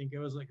didn't think it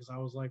was like because I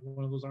was like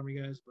one of those army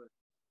guys. But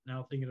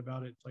now thinking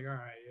about it, it's like, all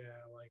right,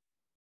 yeah, like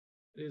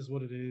it is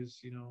what it is.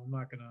 You know, I'm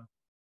not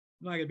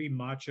gonna be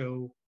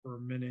macho for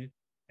a minute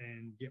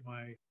and get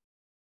my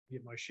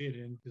shit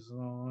in because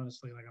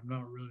honestly, like I'm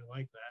not really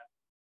like that.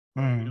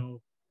 But you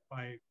know,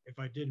 if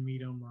I did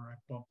meet him or I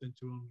bumped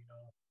into him, you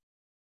know,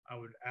 I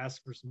would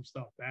ask for some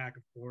stuff back,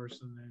 of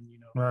course, and then you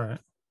know, Right.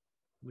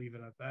 leave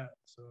it at that.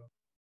 So,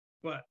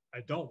 but I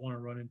don't want to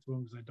run into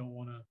him because I don't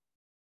want to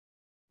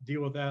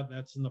deal with that.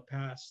 That's in the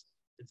past.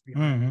 It's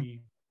behind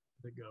me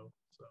to go.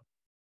 So,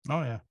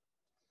 Oh, yeah.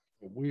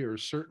 We are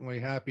certainly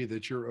happy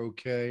that you're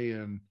okay,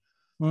 and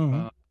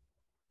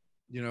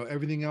you know,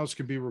 everything else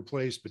can be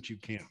replaced, but you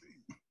can't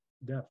be.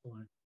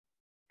 definitely,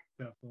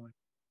 definitely.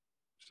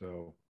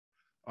 So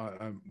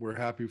we're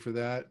happy for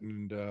that,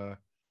 and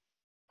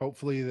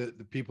hopefully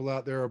the people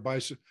out there will buy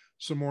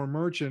some more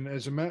merch.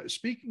 And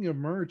speaking of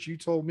merch, you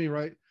told me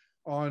right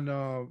on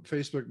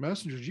Facebook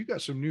Messengers you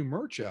got some new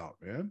merch out,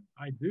 man.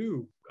 I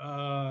do,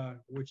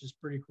 which is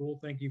pretty cool.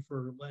 Thank you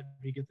for letting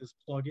me get this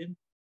plug in.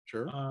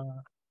 Sure.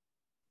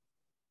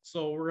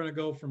 So we're gonna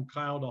go from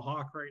Kyle to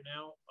Hawk right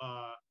now.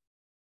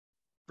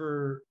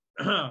 For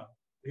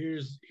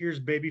here's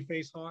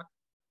Babyface Hawk.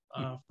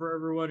 For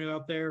everyone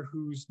out there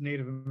who's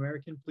Native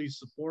American, please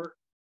support.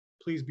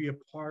 Please be a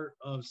part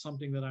of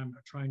something that I'm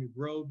trying to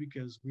grow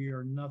because we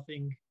are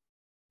nothing.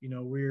 You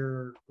know,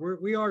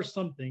 we are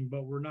something,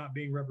 but we're not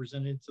being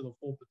represented to the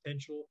full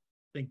potential.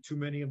 I think too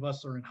many of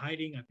us are in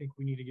hiding. I think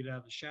we need to get out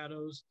of the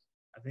shadows.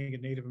 I think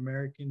Native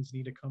Americans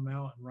need to come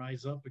out and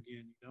rise up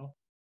again. You know.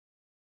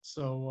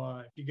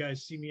 So if you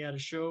guys see me at a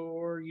show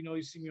or you know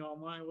you see me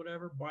online,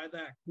 whatever, buy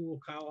that cool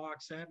Kyle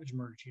Hawk Savage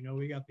merch. You know,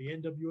 we got the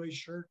NWA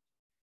shirt,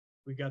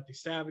 we got the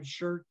Savage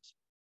shirt,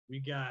 we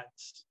got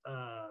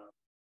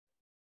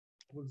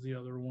what's the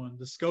other one?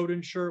 The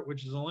Skoden shirt,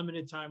 which is a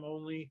limited time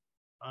only.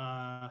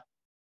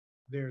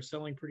 They're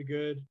selling pretty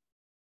good.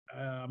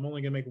 I'm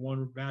only gonna make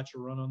one batch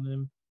of run on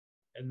them.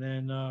 And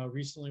then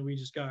recently we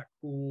just got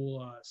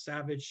cool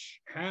Savage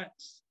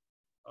hats,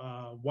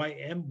 white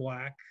and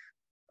black,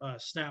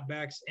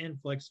 snapbacks and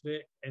flex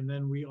fit. And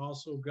then we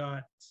also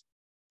got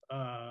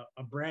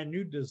a brand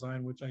new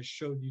design, which I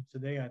showed you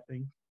today, I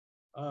think.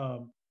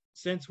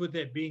 Since with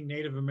it being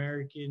Native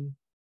American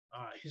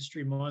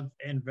History Month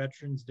and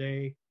Veterans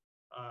Day,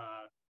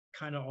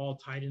 kind of all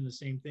tied in the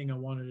same thing, I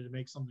wanted to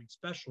make something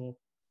special.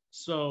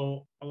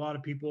 So a lot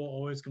of people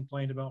always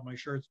complained about my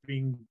shirts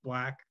being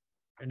black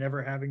and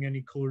never having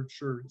any colored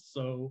shirts.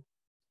 So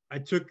I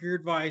took your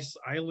advice.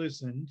 I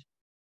listened.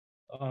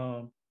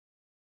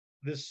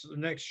 This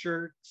next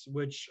shirt,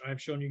 which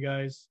I've shown you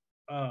guys,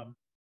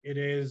 it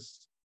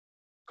is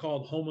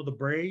called Home of the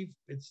Brave.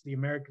 It's the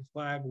American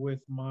flag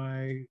with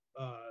my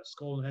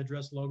skull and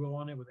headdress logo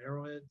on it with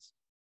arrowheads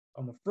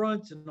on the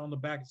front, and on the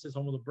back it says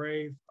Home of the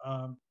Brave.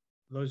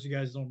 Those of you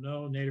guys don't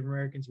know, Native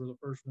Americans were the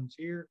first ones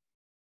here,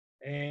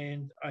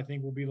 and I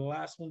think we'll be the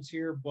last ones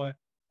here. But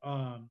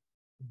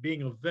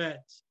being a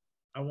vet,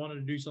 I wanted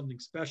to do something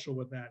special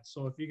with that.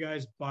 So if you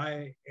guys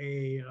buy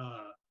a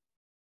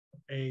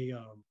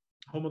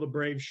Home of the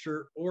Brave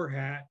shirt or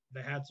hat,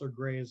 the hats are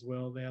gray as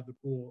well. They have the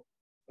cool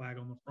flag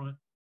on the front.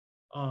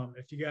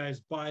 If you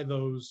guys buy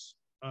those,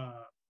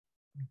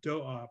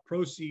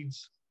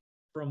 proceeds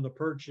from the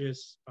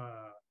purchase,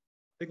 I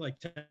think like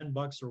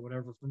 $10 or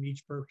whatever from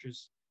each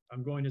purchase,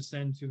 I'm going to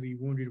send to the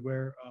Wounded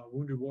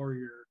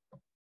Warrior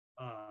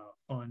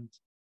fund,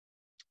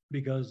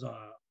 because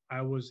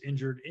I was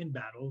injured in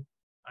battle.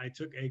 I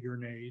took a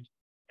grenade,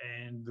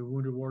 and the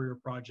Wounded Warrior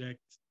Project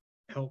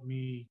helped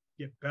me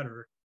get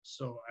better.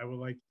 So I would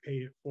like to pay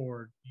it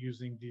forward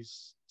using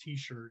these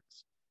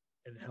T-shirts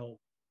and help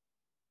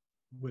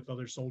with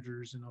other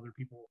soldiers and other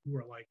people who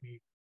are like me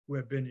who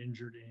have been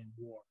injured in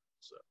war.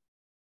 So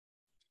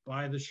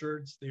buy the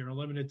shirts. They are a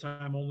limited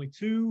time only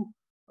too.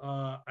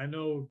 I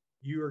know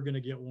you are going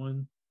to get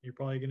one. You're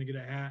probably going to get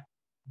a hat,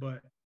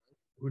 but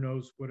who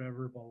knows,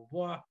 whatever, blah, blah,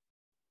 blah.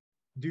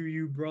 Do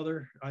you,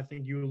 brother? I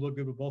think you would look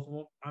good with both of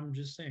them. I'm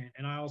just saying.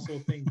 And I also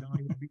think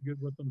Donnie would be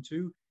good with them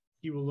too.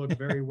 He will look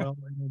very well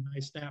in a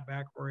nice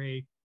snapback or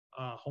a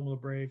Home of the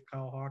Brave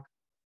Kyle Hawk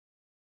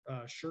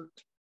shirt.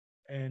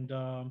 And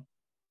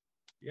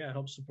yeah,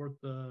 help support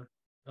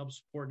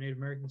Native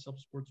Americans, help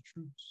support the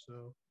troops.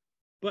 So,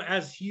 but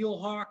as heel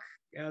Hawk,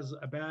 as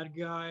a bad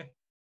guy,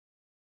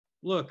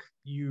 look,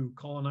 you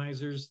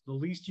colonizers, the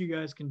least you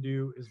guys can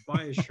do is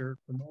buy a shirt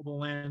from all the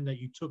land that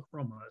you took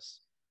from us.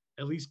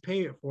 At least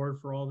pay it forward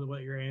for all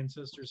what your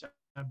ancestors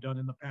have done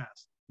in the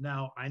past.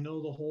 Now, I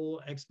know the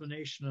whole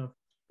explanation of,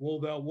 well,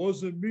 that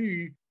wasn't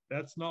me.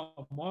 That's not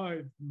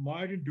I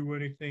didn't do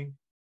anything.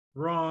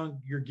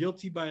 Wrong. You're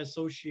guilty by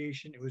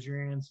association. It was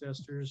your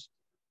ancestors.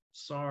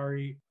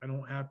 Sorry, I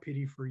don't have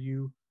pity for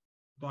you.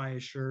 Buy a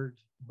shirt,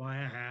 buy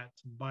a hat,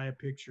 buy a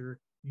picture.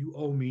 You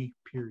owe me,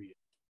 period.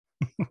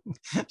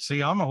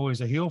 See, I'm always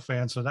a heel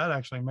fan, so that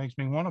actually makes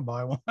me want to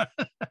buy one.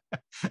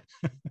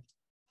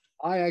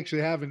 I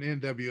actually have an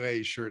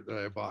NWA shirt that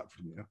I bought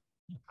from you.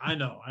 I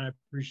know. I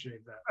appreciate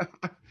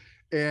that.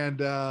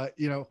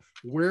 And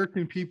where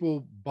can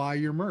people buy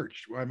your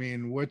merch? I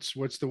mean, what's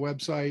the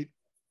website?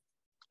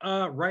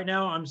 Right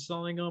now I'm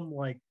selling them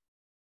like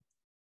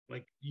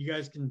you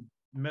guys can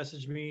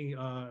message me.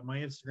 My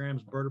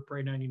Instagram's Bird of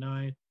Prey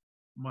 99.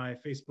 My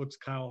Facebook's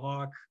Kyle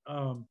Hawk.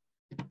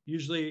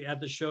 Usually at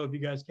the show, if you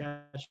guys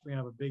catch me, I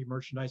have a big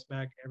merchandise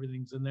bag.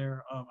 Everything's in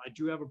there. I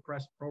do have a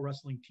pro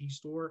wrestling tee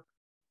store.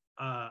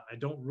 I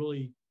don't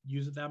really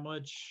use it that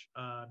much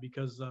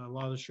because a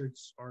lot of the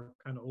shirts are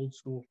kind of old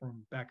school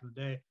from back in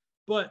the day.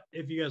 But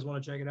if you guys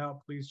want to check it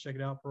out, please check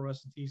it out. Pro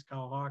Wrestling Tees,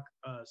 Kyle Hawk,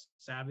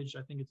 Savage,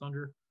 I think it's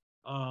under.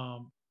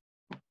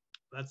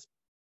 That's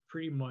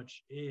pretty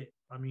much it.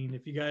 I mean,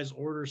 if you guys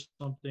order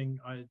something,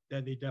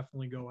 that they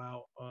definitely go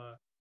out.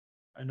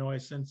 I know I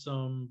sent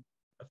some,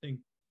 I think,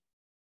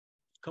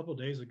 a couple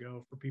days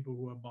ago for people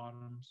who have bought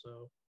them.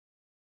 So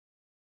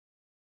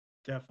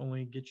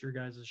definitely get your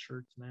guys'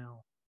 shirts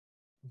now.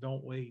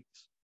 Don't wait,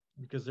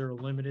 because they're a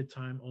limited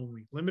time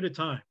only. Limited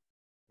time.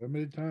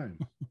 Limited time.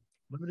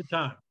 Limited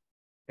time.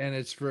 And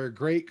it's for a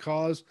great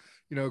cause.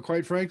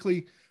 Quite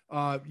frankly,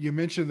 you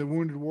mentioned the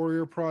Wounded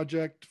Warrior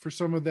Project for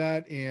some of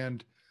that,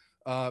 and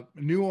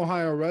New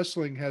Ohio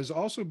Wrestling has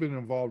also been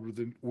involved with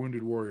the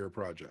Wounded Warrior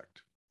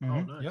Project. Mm-hmm.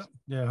 Oh, nice. Yep.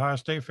 The Ohio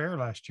State Fair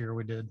last year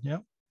we did.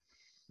 Yep.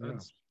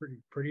 That's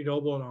pretty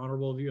noble and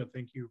honorable of you. I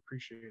think you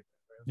appreciate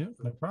that. Yeah,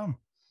 no problem.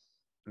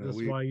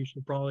 That's why you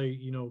should probably,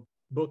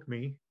 book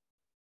me.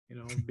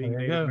 Being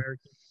Native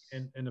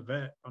American and a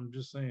vet. I'm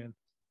just saying.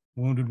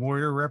 Wounded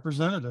Warrior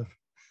representative.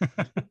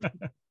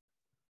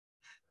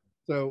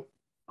 So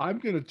I'm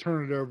going to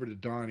turn it over to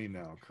Donnie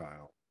now,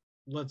 Kyle.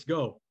 Let's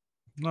go.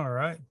 All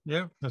right.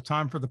 Yep. The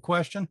time for the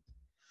question.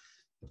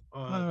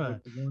 Right.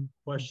 One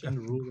question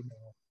to rule them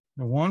all.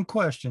 One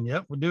question.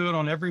 Yep. We do it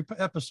on every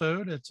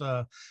episode. It's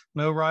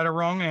no right or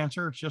wrong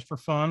answer. It's just for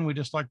fun. We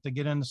just like to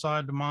get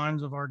inside the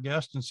minds of our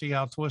guests and see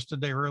how twisted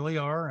they really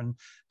are and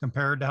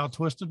compared to how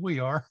twisted we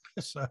are.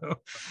 So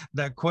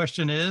that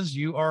question is,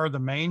 you are the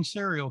main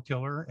serial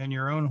killer in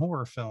your own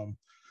horror film.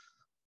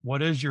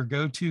 What is your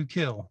go-to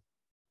kill?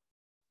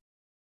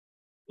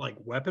 Like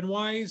weapon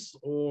wise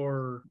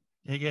or?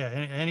 Yeah.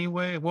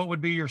 Anyway, what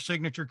would be your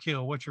signature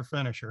kill? What's your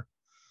finisher?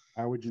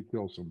 How would you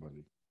kill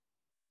somebody?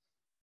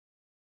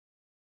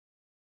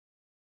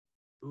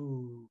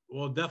 Ooh,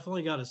 well,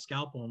 definitely got to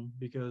scalp them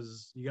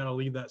because you got to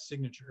leave that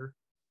signature.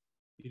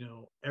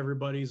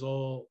 Everybody's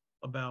all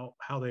about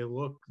how they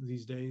look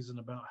these days and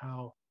about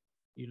how,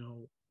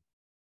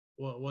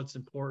 what's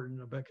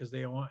important about, because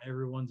they want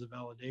everyone's a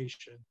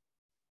validation.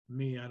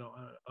 Me, I don't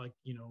like,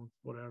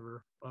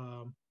 whatever.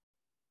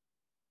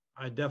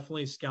 I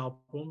definitely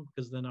scalp them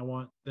because then I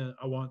want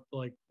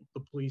like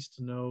the police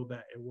to know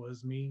that it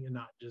was me and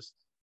not just,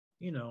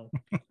 right.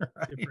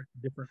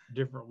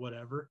 different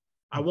whatever.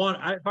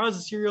 If I was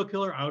a serial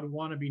killer, I would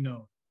want to be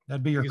known.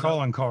 That'd be your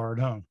calling card,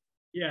 huh?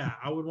 Yeah,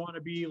 I would want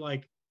to be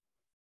like,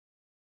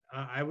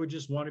 I would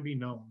just want to be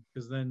known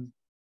because then,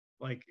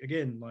 like,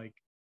 again, like,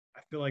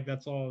 I feel like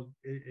that's all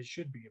it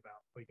should be about.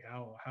 like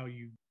how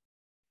you,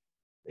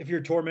 if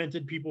you're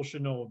tormented, people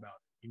should know about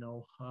it,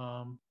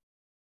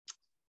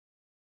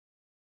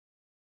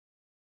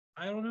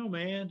 I don't know,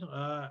 man.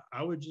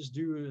 I would just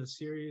do a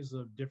series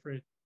of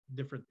different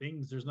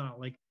things. There's not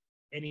like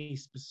any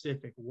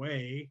specific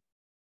way.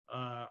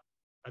 I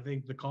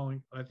think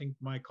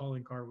my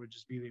calling card would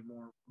just be the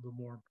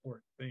more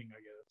important thing, I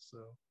guess.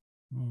 So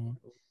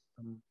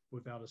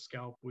without a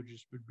scalp would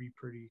be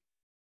pretty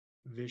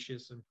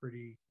vicious and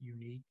pretty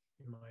unique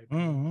in my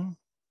opinion.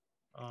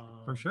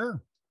 For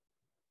sure.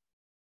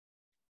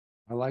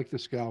 I like the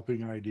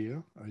scalping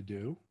idea. I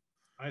do.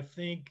 I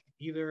think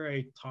either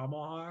a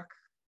tomahawk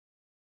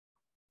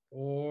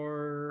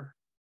or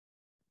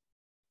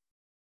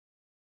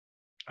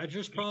I'd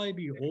just probably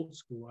be old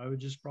school. I would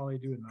just probably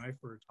do a knife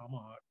or a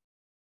tomahawk,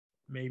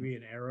 maybe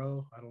an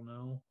arrow. I don't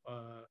know.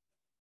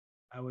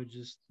 I would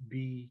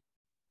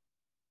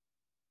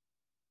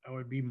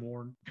be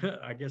more,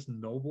 I guess,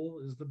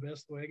 noble is the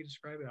best way I can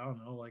describe it. I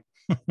don't know. Like,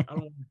 I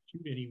don't want to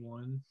shoot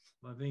anyone.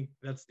 I think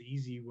that's the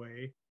easy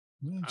way.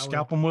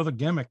 Scalp them with a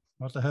gimmick.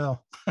 What the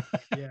hell?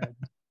 Yeah.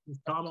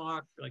 Just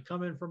tomahawk, like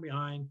come in from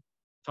behind,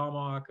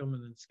 tomahawk them,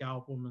 and then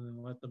scalp them, and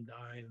then let them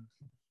die and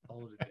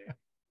call it a day.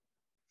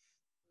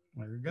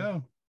 There you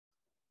go.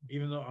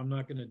 Even though I'm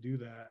not going to do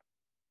that,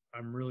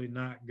 I'm really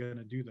not going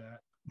to do that.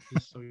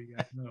 Just so you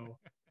guys know,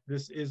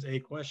 this is a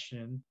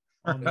question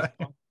on this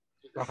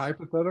a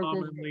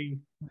hypothetical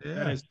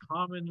that is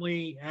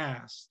commonly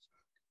asked.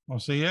 Well,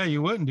 see, yeah,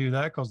 you wouldn't do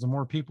that because the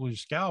more people you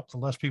scalp, the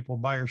less people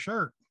buy your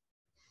shirt.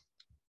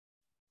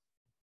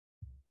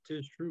 It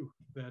is true.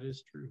 That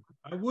is true.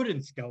 I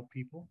wouldn't scalp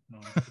people.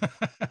 No.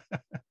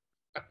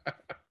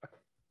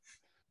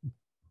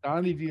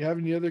 Donnie, do you have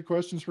any other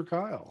questions for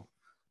Kyle?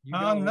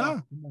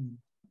 No.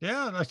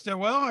 Yeah,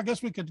 I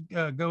guess we could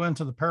go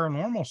into the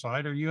paranormal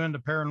side. Are you into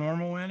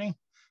paranormal, any?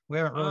 We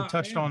haven't really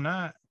touched on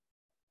that.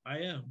 I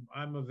am.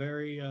 I'm a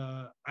very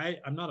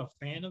I'm not a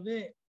fan of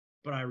it,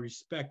 but I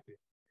respect it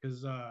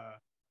because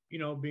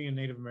being a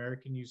Native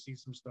American, you see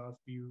some stuff,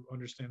 you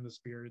understand the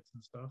spirits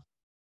and stuff,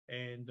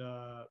 and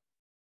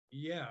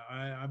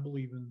I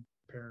believe in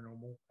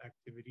paranormal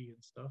activity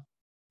and stuff.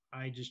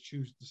 I just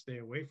choose to stay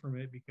away from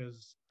it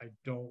because I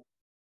don't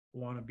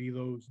want to be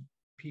those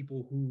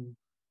people who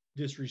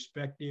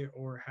disrespect it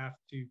or have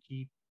to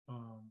keep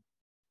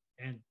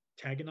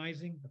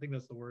antagonizing. I think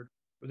that's the word,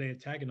 where they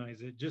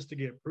antagonize it just to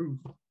get proof.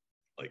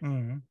 Like, I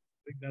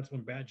think that's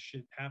when bad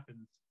shit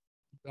happens.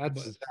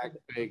 That's Zach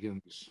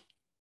Bagans.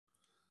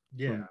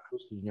 Yeah.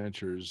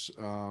 Adventures.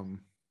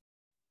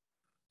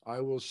 I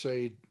will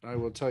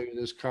tell you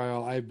this,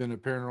 Kyle. I've been a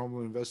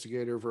paranormal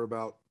investigator for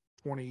about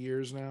 20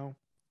 years now.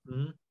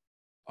 Mm-hmm.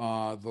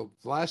 The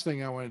last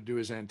thing I want to do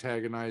is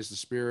antagonize the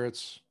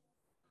spirits.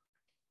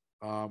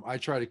 I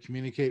try to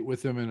communicate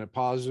with them in a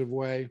positive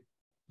way.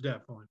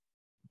 Definitely.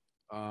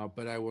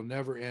 But I will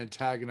never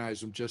antagonize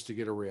them just to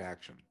get a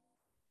reaction.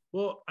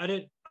 Well, I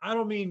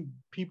don't mean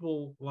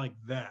people like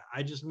that.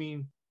 I just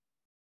mean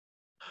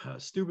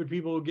stupid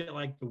people who get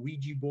like the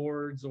Ouija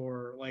boards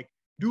or like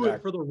do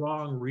it for the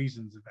wrong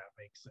reasons, if that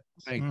makes sense.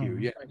 Thank you.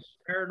 Yeah. Like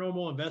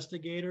paranormal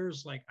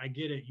investigators, like I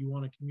get it. You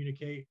want to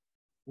communicate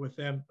with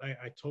them.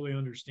 I totally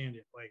understand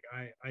it. Like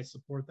I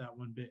support that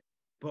one bit.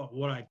 But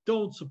what I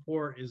don't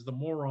support is the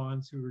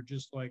morons who are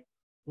just like,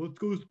 let's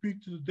go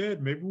speak to the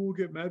dead. Maybe we'll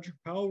get magic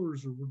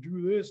powers or we'll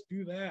do this,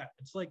 do that.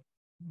 It's like,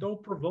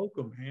 don't provoke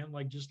them, man.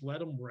 Like, just let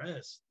them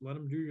rest. Let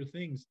them do your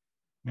things.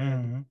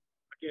 And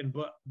again,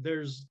 but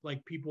there's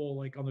like people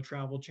like on the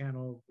Travel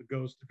Channel, the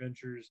Ghost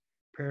Adventures,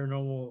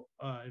 paranormal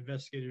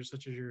investigators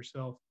such as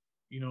yourself.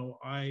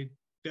 I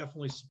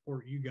definitely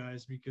support you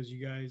guys because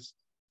you guys,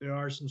 there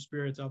are some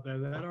spirits out there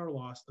that are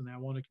lost and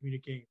that want to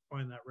communicate,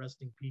 find that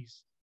resting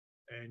peace.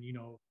 And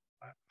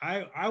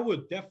I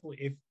would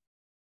definitely,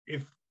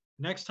 if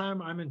next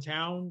time I'm in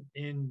town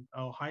in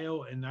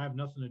Ohio and I have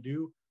nothing to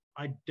do,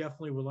 I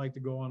definitely would like to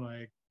go on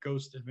a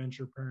ghost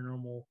adventure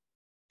paranormal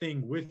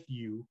thing with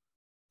you.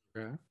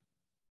 Okay.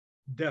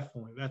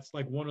 Definitely. That's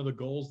like one of the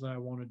goals that I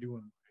want to do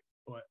in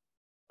life.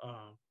 But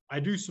I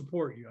do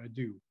support you. I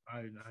do.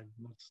 I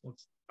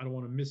don't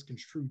want to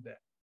misconstrue that.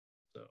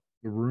 So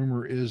the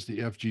rumor is the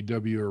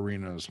FGW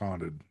arena is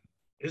haunted.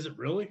 Is it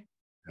really?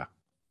 Yeah.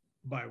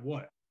 By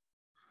what?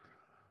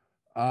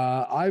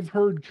 I've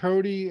heard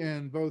Cody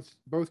and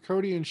both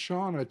Cody and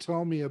Shauna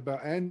tell me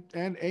about, and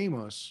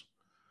Amos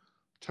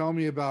tell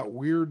me about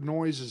weird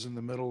noises in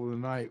the middle of the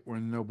night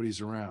when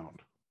nobody's around.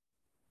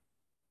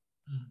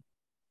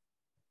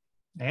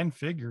 And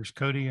figures.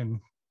 Cody and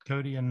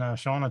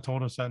Shauna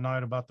told us that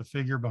night about the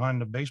figure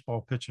behind the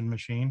baseball pitching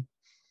machine.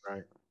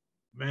 Right.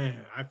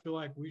 Man, I feel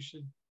like we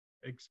should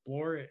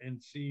explore it and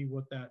see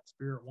what that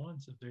spirit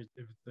wants if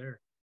it's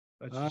there.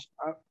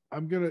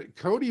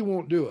 Cody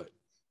won't do it.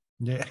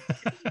 Yeah.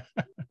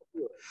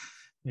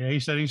 Yeah, he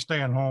said he's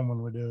staying home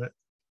when we do it.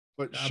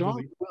 But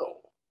Shauna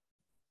will.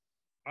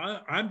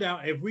 I'm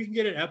down. If we can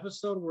get an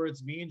episode where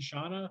it's me and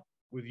Shauna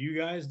with you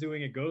guys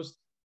doing a ghost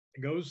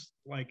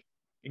like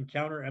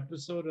encounter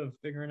episode of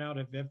figuring out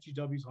if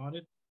FGW's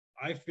haunted,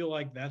 I feel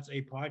like that's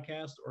a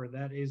podcast or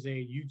that is a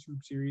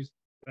YouTube series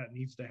that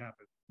needs to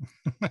happen.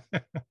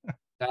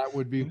 That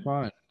would be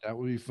fun. That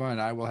would be fun.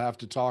 I will have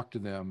to talk to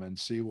them and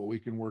see what we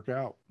can work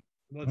out.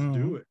 Let's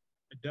do it.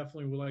 I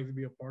definitely would like to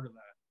be a part of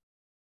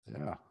that.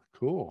 Yeah,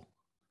 cool.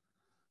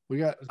 We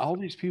got all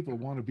these people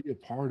want to be a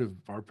part of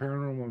our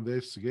paranormal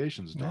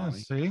investigations, Donnie.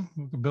 Yeah, see,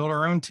 we can build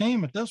our own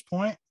team at this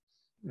point.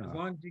 As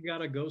long as you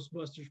got a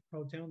Ghostbusters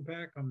Pro Town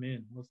pack, I'm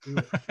in. Let's do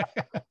it.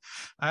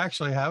 I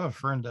actually have a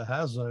friend that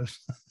has those.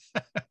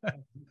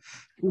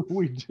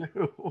 We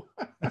do.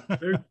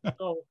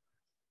 So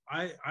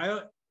I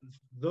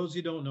those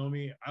who don't know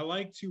me, I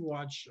like to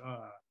watch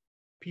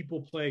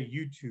people play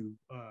YouTube,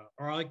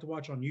 or I like to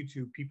watch on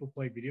YouTube people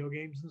play video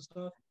games and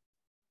stuff.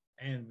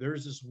 And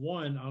there's this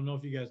one, I don't know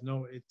if you guys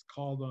know, it's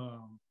called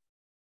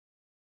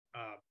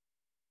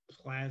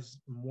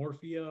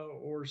Plasmorphia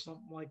or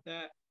something like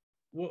that.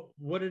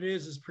 What it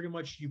is pretty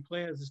much you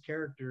play as his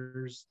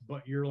characters,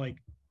 but you're like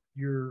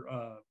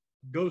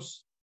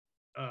ghost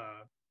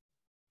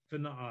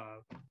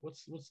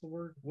what's the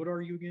word? What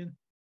are you again?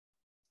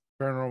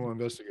 Paranormal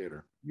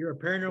investigator. You're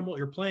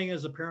playing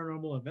as a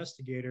paranormal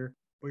investigator,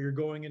 but you're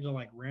going into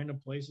like random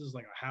places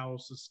like a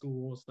house, a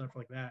school, stuff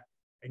like that,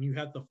 and you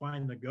have to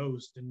find the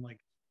ghost. And like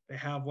they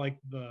have like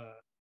the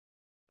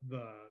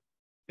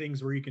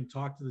things where you can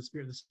talk to the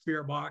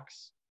spirit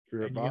box.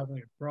 You have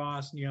like a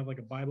cross and you have like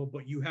a Bible,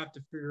 but you have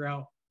to figure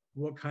out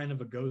what kind of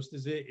a ghost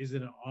is it? Is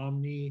it an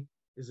omni?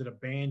 Is it a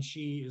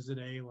banshee? Is it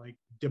a like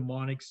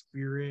demonic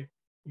spirit?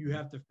 You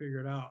have to figure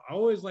it out. I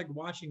always like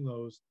watching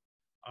those,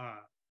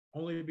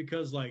 only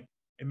because like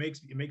it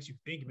makes you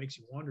think, it makes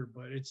you wonder.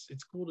 But it's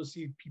cool to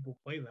see people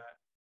play that.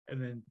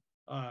 And then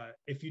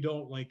if you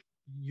don't like,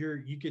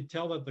 you could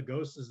tell that the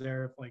ghost is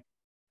there if like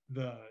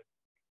the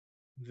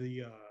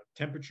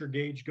temperature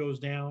gauge goes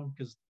down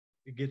because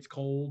it gets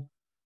cold,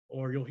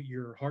 or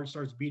your heart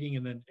starts beating,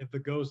 and then if the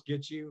ghost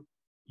gets you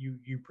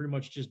pretty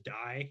much just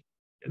die,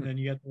 and then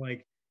you have to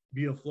like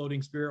be a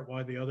floating spirit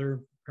while the other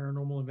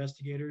paranormal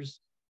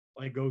investigators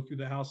like go through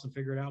the house and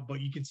figure it out.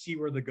 But you can see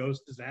where the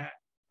ghost is at,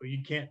 but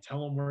you can't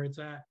tell them where it's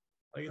at.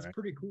 Like it's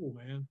pretty cool,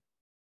 man.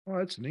 Oh,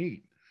 that's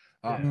neat.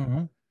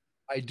 Mm-hmm.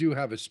 I do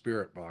have a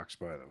spirit box,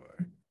 by the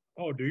way.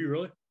 Oh, do you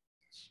really?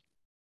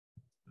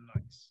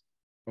 Nice.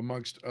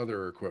 Amongst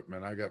other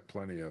equipment, I got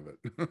plenty of it.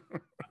 I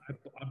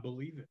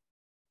believe it,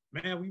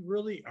 man.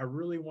 I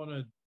really want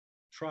to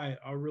try it.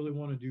 I really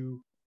want to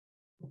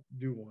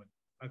do one.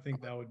 I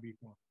think that would be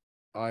fun.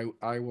 I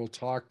will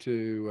talk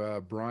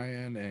to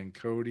Brian and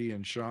Cody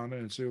and Shauna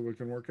and see what we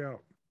can work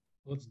out.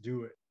 Let's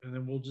do it, and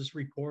then we'll just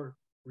record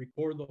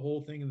the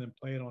whole thing and then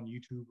play it on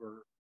YouTube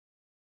or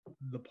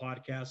the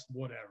podcast,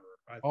 whatever.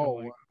 I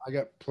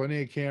got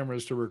plenty of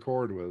cameras to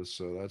record with,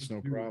 so that's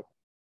no problem.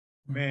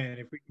 Man,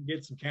 if we can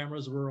get some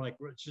cameras where like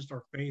it's just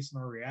our face and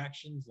our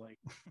reactions, like,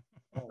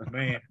 oh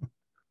man.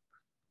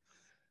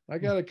 I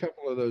got a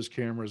couple of those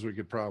cameras we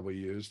could probably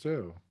use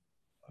too.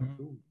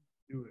 Cool.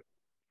 Do it.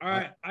 All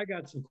right, I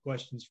got some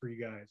questions for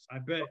you guys. I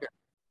bet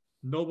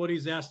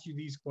nobody's asked you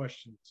these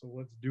questions, so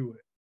let's do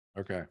it.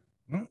 Okay.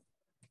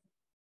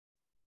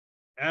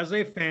 As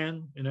a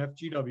fan in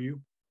FGW,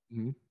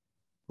 mm-hmm.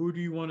 Who do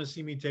you want to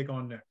see me take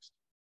on next?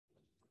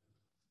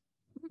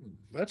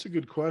 That's a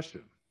good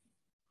question.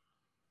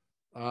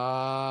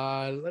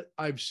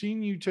 I've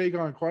seen you take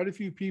on quite a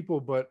few people,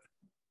 but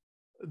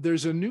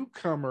there's a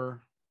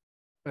newcomer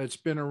that's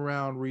been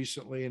around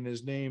recently, and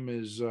his name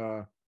is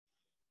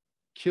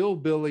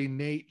Killbilly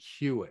Nate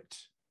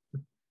Hewitt.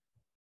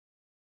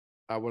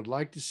 I would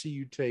like to see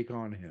you take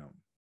on him.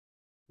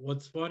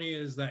 What's funny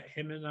is that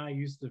him and I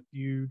used to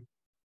feud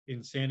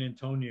in San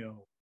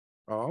Antonio.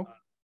 Oh,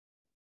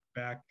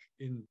 back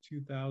in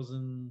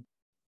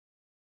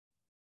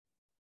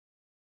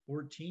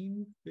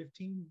 2014,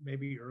 15,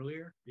 maybe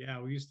earlier.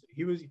 Yeah, he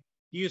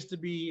used to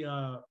be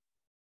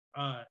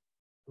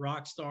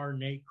rock star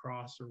Nate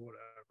Cross or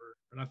whatever,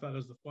 and I thought it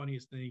was the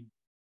funniest thing.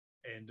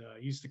 And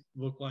he used to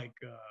look like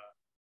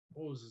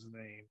what was his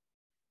name?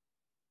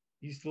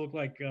 He used to look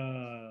like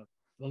the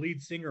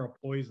lead singer of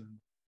Poison,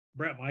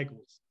 Bret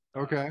Michaels.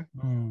 Okay.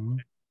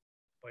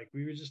 Like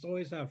we would just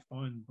always have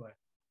fun, but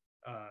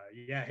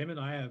yeah, him and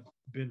I have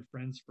been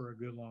friends for a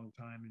good long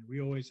time, and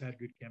we always had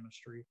good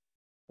chemistry,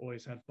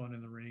 always had fun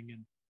in the ring.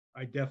 And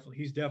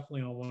he's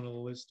definitely on one of the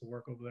lists to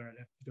work over there at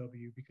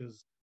FW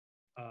because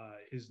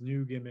his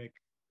new gimmick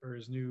or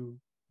his new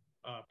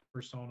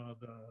persona,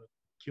 the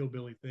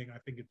Killbilly thing, I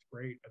think it's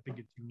great. I think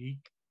it's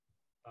unique.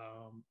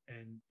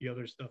 And the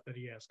other stuff that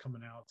he has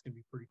coming out, it's gonna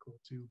be pretty cool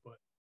too. But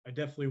I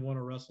definitely want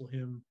to wrestle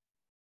him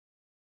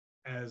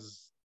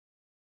as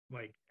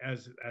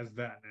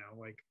that now.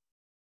 Like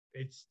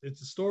it's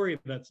a story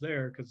that's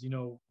there because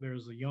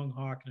there's a young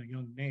Hawk and a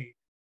young Nate.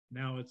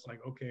 Now it's like,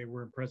 okay,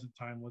 we're in present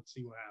time. Let's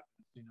see what happens.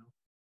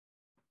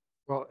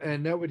 Well,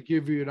 and that would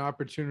give you an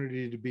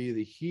opportunity to be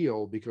the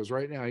heel because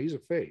right now he's a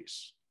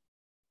face.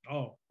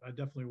 Oh, I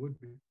definitely would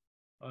be.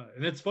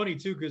 And it's funny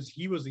too because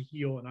he was a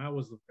heel and I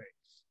was the face.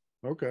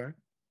 Okay.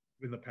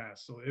 In the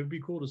past, so it would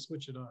be cool to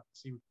switch it up,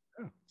 see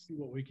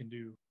what we can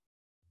do.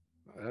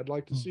 I'd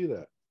like to see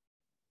that.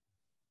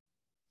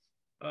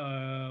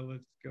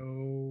 Let's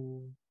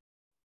go.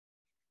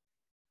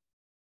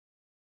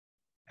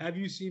 Have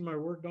you seen my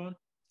work, Don?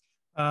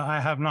 I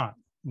have not.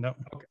 No.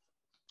 Okay.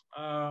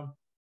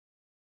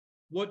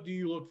 What do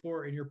you look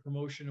for in your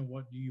promotion, and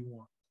what do you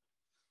want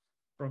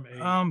from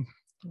a?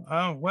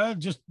 Well,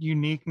 just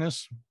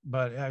uniqueness,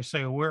 but I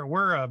say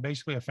we're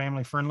basically a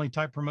family friendly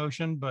type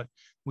promotion, but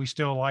we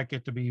still like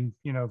it to be,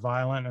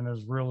 violent and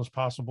as real as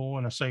possible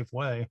in a safe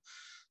way.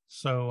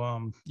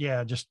 So,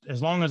 yeah, just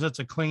as long as it's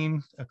a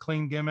clean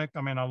gimmick.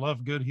 I mean, I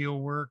love good heel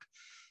work,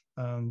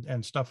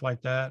 and stuff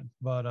like that,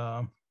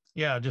 but,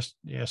 yeah, just,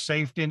 yeah,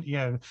 safety.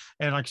 Yeah.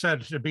 And like I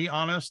said, to be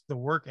honest, the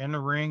work in the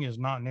ring is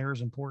not near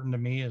as important to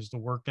me as the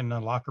work in the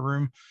locker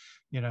room,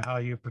 how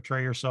you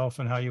portray yourself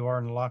and how you are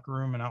in the locker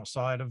room and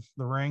outside of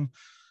the ring.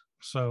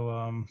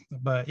 So,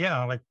 but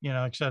yeah, like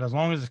I said, as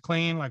long as it's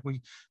clean, like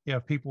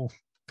people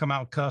come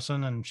out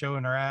cussing and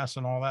showing their ass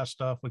and all that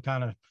stuff, we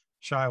kind of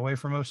shy away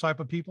from those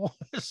type of people.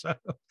 So,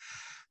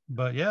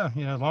 but yeah,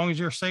 as long as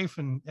you're safe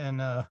and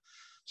do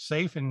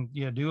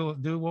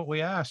what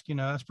we ask,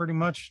 that's pretty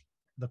much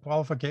the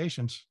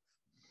qualifications.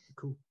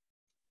 Cool.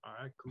 All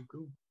right.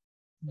 Cool.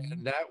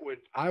 And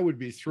I would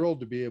be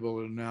thrilled to be able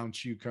to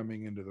announce you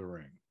coming into the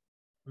ring.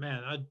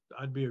 Man,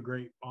 I'd be a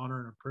great honor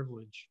and a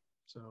privilege.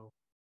 So,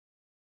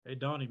 hey,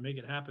 Donnie, make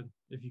it happen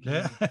if you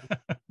can. Yeah.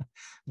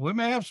 We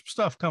may have some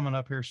stuff coming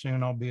up here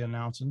soon. I'll be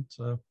announcing,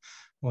 so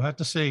we'll have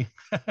to see.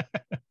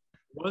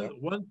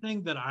 One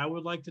thing that I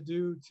would like to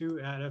do too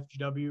at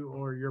FGW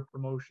or your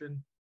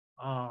promotion,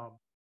 I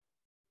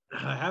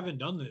haven't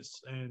done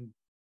this, and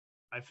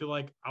I feel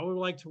like I would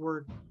like to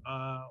work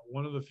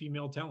one of the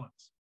female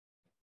talents.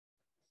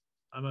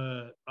 I'm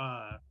a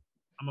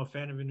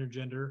fan of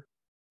intergender,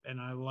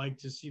 and I like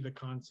to see the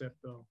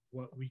concept of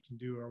what we can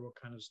do or what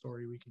kind of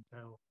story we can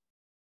tell.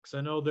 Because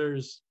I know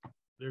there's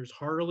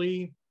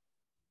Harley,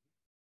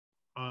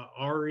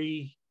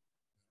 Ari,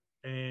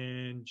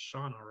 and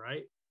Shauna,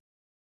 right?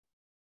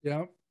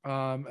 Yeah.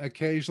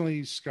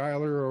 Occasionally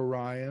Skylar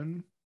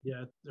Orion.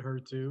 Yeah,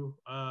 her too.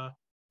 I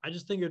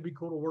just think it'd be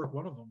cool to work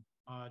one of them,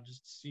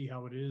 just to see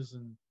how it is,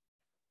 and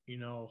you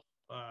know,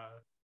 uh,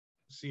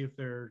 see if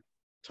they're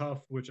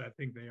tough, which I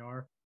think they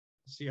are.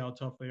 See how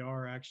tough they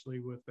are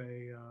actually with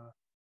a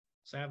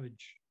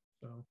Savage.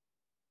 So,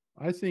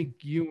 I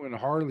think you and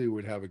Harley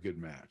would have a good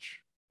match.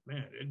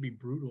 man, it'd be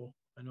brutal.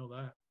 I know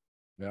that.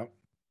 Yep.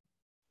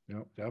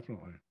 Yep,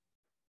 definitely.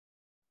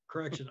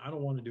 Correction, I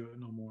don't want to do it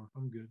no more.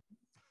 I'm good.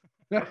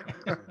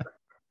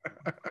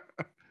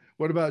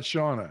 What about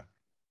Shauna?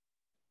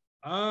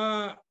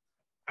 I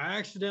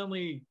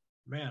accidentally,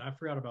 man, I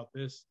forgot about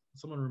this.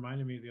 Someone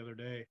reminded me the other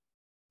day.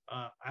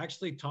 I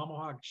actually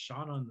tomahawked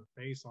Shauna in the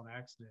face on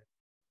accident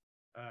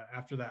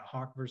after that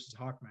Hawk versus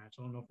Hawk match.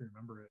 I don't know if you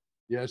remember it.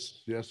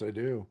 Yes, I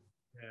do.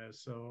 Yeah,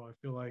 so I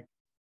feel like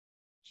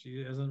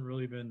she hasn't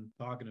really been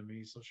talking to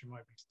me, so she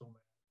might be still mad.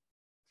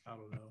 I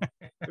don't know.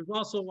 There's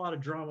also a lot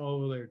of drama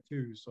over there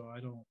too, so I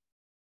don't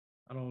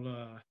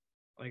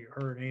like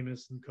her and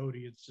Amos and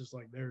Cody. It's just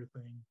like their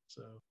thing.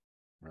 So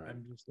Right.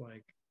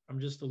 I'm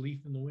just a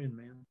leaf in the wind,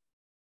 man.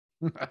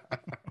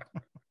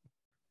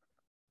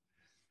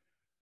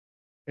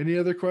 Any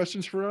other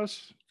questions for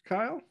us,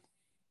 Kyle?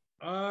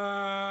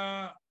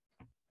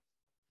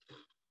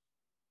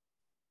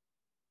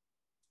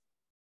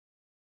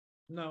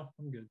 No,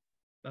 I'm good.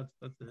 That's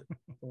it.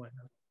 That's all I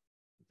have.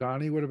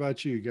 Donnie, what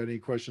about you? Got any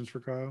questions for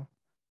Kyle?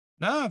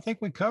 No, I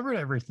think we covered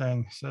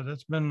everything. So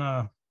it's been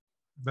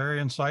very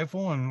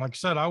insightful. And like I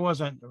said, I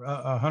wasn't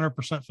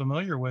 100%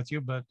 familiar with you,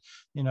 but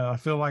I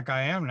feel like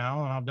I am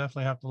now, and I'll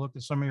definitely have to look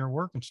at some of your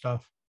work and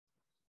stuff.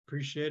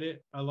 Appreciate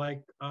it. I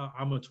like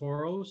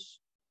amatoros.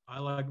 I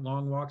like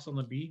long walks on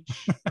the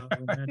beach,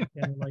 romantic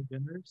candlelight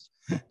dinners.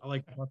 I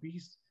like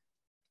puppies,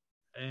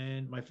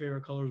 and my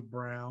favorite color is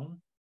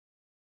brown.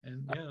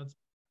 And yeah, that's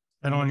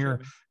And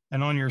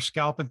on your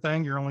scalping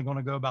thing, you're only going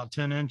to go about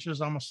 10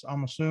 inches. I'm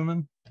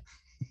assuming.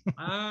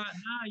 Nah,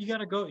 you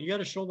gotta go. You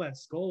gotta show that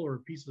skull or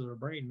piece of the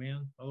brain,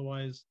 man.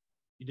 Otherwise,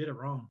 you did it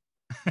wrong.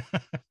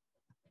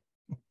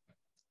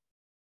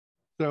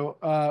 So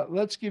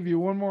let's give you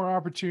one more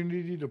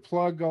opportunity to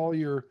plug all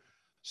your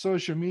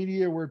social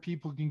media where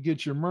people can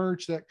get your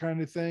merch, that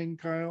kind of thing,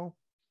 Kyle.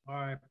 All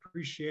right,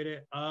 appreciate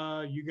it.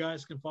 You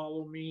guys can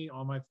follow me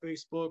on my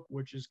Facebook,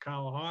 which is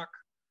Kyle Hawk.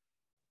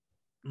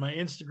 My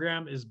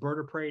Instagram is Bird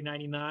of Prey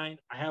 99.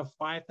 I have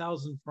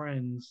 5,000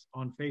 friends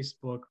on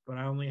Facebook, but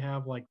I only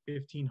have like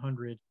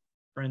 1,500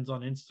 friends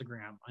on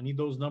Instagram. I need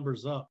those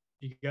numbers up.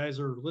 If you guys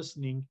are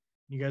listening,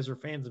 you guys are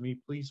fans of me,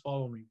 please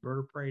follow me, Bird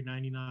of Prey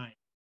 99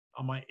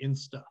 on my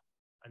Insta.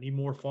 I need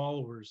more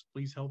followers.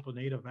 Please help a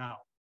native out.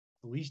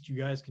 The least you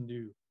guys can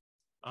do.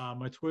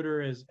 My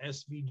Twitter is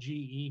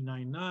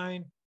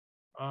SVGE99.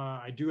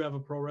 I do have a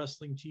pro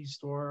wrestling tee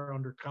store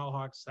under Kyle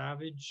Hawk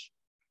Savage.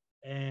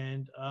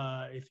 And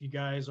if you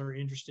guys are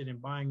interested in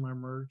buying my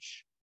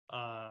merch,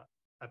 I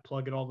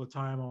plug it all the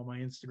time on my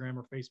Instagram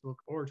or Facebook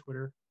or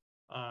Twitter.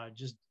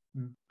 Just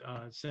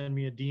send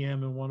me a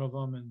DM in one of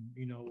them, and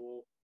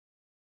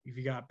if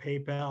you got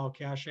PayPal,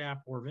 Cash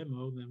App, or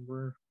Venmo, then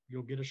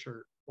you'll get a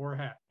shirt or a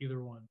hat,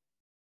 either one.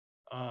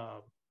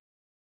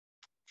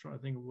 Trying to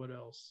think of what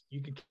else.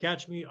 You can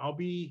catch me. I'll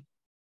be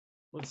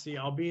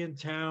in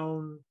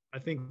town, I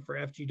think, for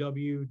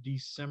FGW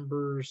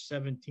December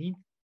 17th.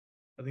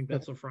 I think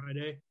that's a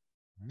Friday.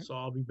 Right. So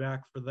I'll be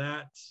back for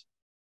that.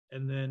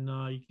 And then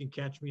you can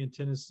catch me in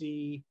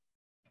Tennessee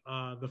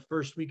the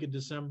first week of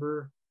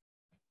December,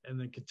 and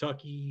then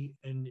Kentucky,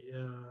 and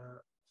I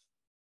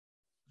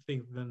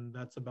think then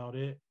that's about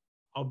it.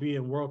 I'll be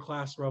in World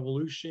Class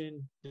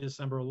Revolution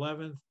December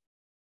 11th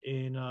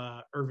in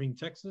Irving,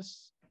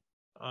 Texas,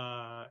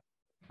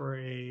 for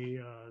a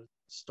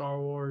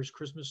Star Wars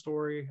Christmas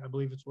story. I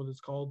believe it's what it's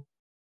called.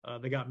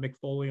 They got Mick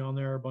Foley on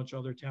there, a bunch of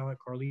other talent,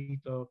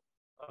 Carlito.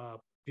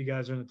 If you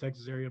guys are in the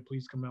Texas area,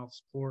 please come out,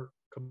 support,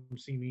 come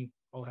see me.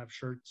 I'll have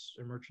shirts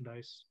and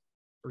merchandise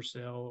for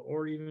sale,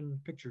 or even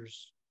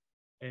pictures,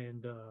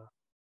 and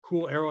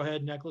cool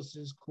arrowhead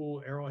necklaces,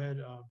 cool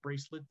arrowhead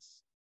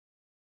bracelets,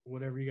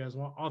 whatever you guys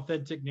want.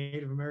 Authentic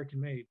Native American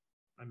made.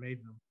 I made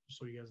them, just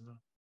so you guys know.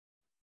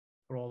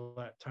 For all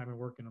that time and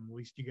work in them, the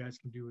least you guys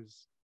can do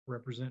is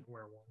represent,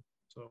 wear one.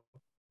 So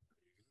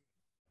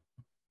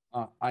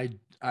I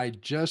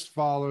just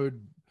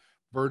followed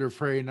Bird of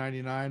Prey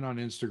 99 on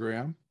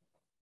Instagram.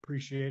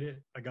 Appreciate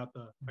it. I got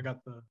the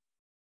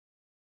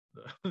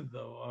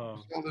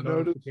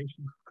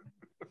notification.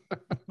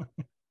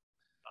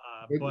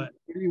 But what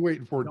are you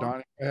waiting for,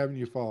 Donnie? Why haven't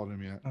you followed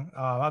him yet?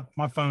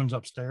 My phone's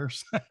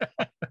upstairs. You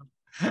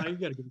gotta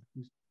get it.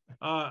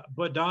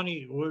 But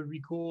Donnie, what would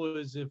be cool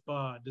is if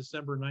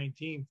December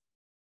 19th,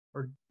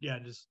 or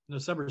just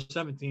December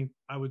 17th,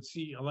 I'd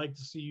like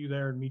to see you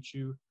there and meet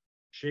you,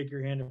 shake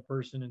your hand in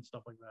person and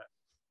stuff like that.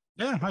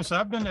 Yeah, I said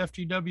I've been to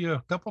FGW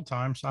a couple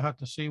times. I have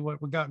to see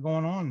what we got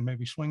going on.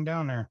 Maybe swing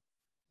down there.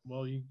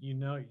 Well, you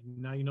know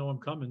I'm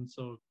coming,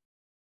 so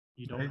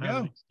you don't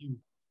have an excuse.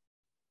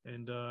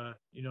 And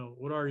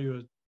what are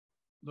you?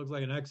 Looks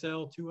like an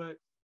XL, 2X.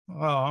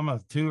 Well, I'm a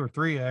 2 or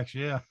 3X.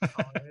 Yeah.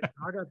 I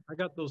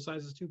got those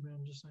sizes too, man.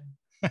 I'm just saying.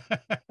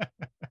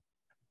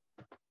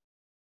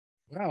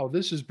 Wow,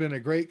 this has been a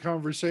great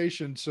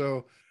conversation.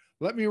 So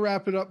let me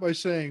wrap it up by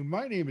saying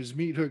my name is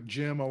Meathook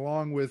Jim,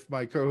 along with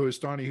my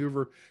co-host Donnie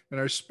Hoover and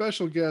our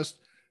special guest,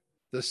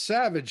 the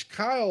Savage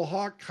Kyle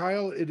Hawk.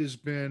 Kyle, it has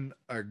been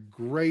a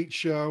great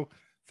show.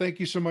 Thank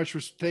you so much for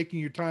taking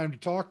your time to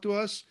talk to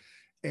us.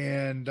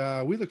 And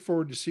we look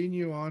forward to seeing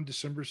you on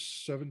December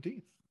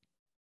 17th.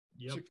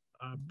 Yep.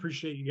 I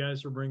appreciate you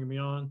guys for bringing me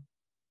on,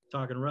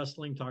 talking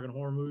wrestling, talking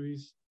horror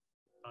movies.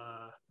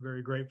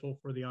 Very grateful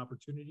for the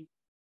opportunity.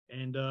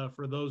 And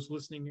for those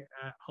listening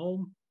at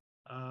home,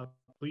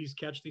 please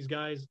catch these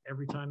guys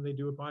every time they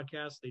do a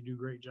podcast. They do a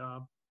great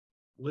job.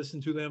 Listen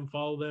to them,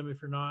 follow them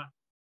if you're not.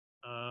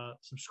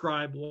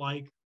 Subscribe,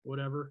 like,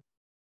 whatever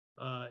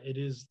it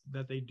is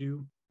that they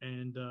do,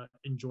 and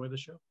enjoy the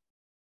show.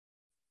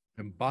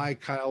 And buy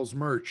Kyle's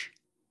merch.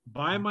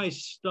 Buy my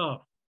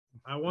stuff.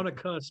 I want to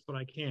cuss, but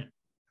I can't.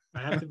 I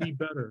have to be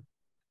better.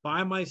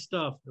 Buy my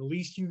stuff. The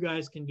least you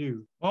guys can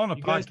do. Well, on the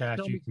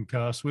podcast, you can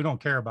cuss. We don't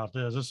care about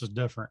this. This is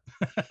different.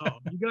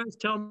 You guys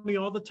tell me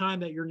all the time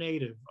that you're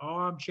native. Oh,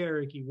 I'm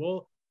Cherokee.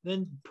 Well,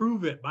 then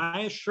prove it.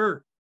 Buy a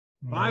shirt.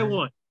 Buy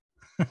one.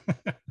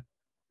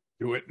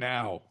 Do it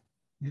now.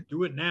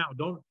 Do it now.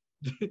 Don't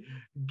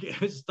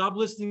stop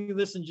listening to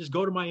this and just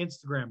go to my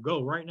Instagram.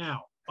 Go right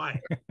now. Buy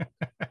it.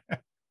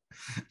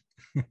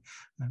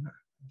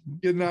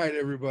 Good night,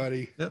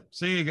 everybody. Yep.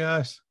 See you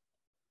guys.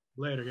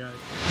 Later,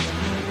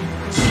 guys.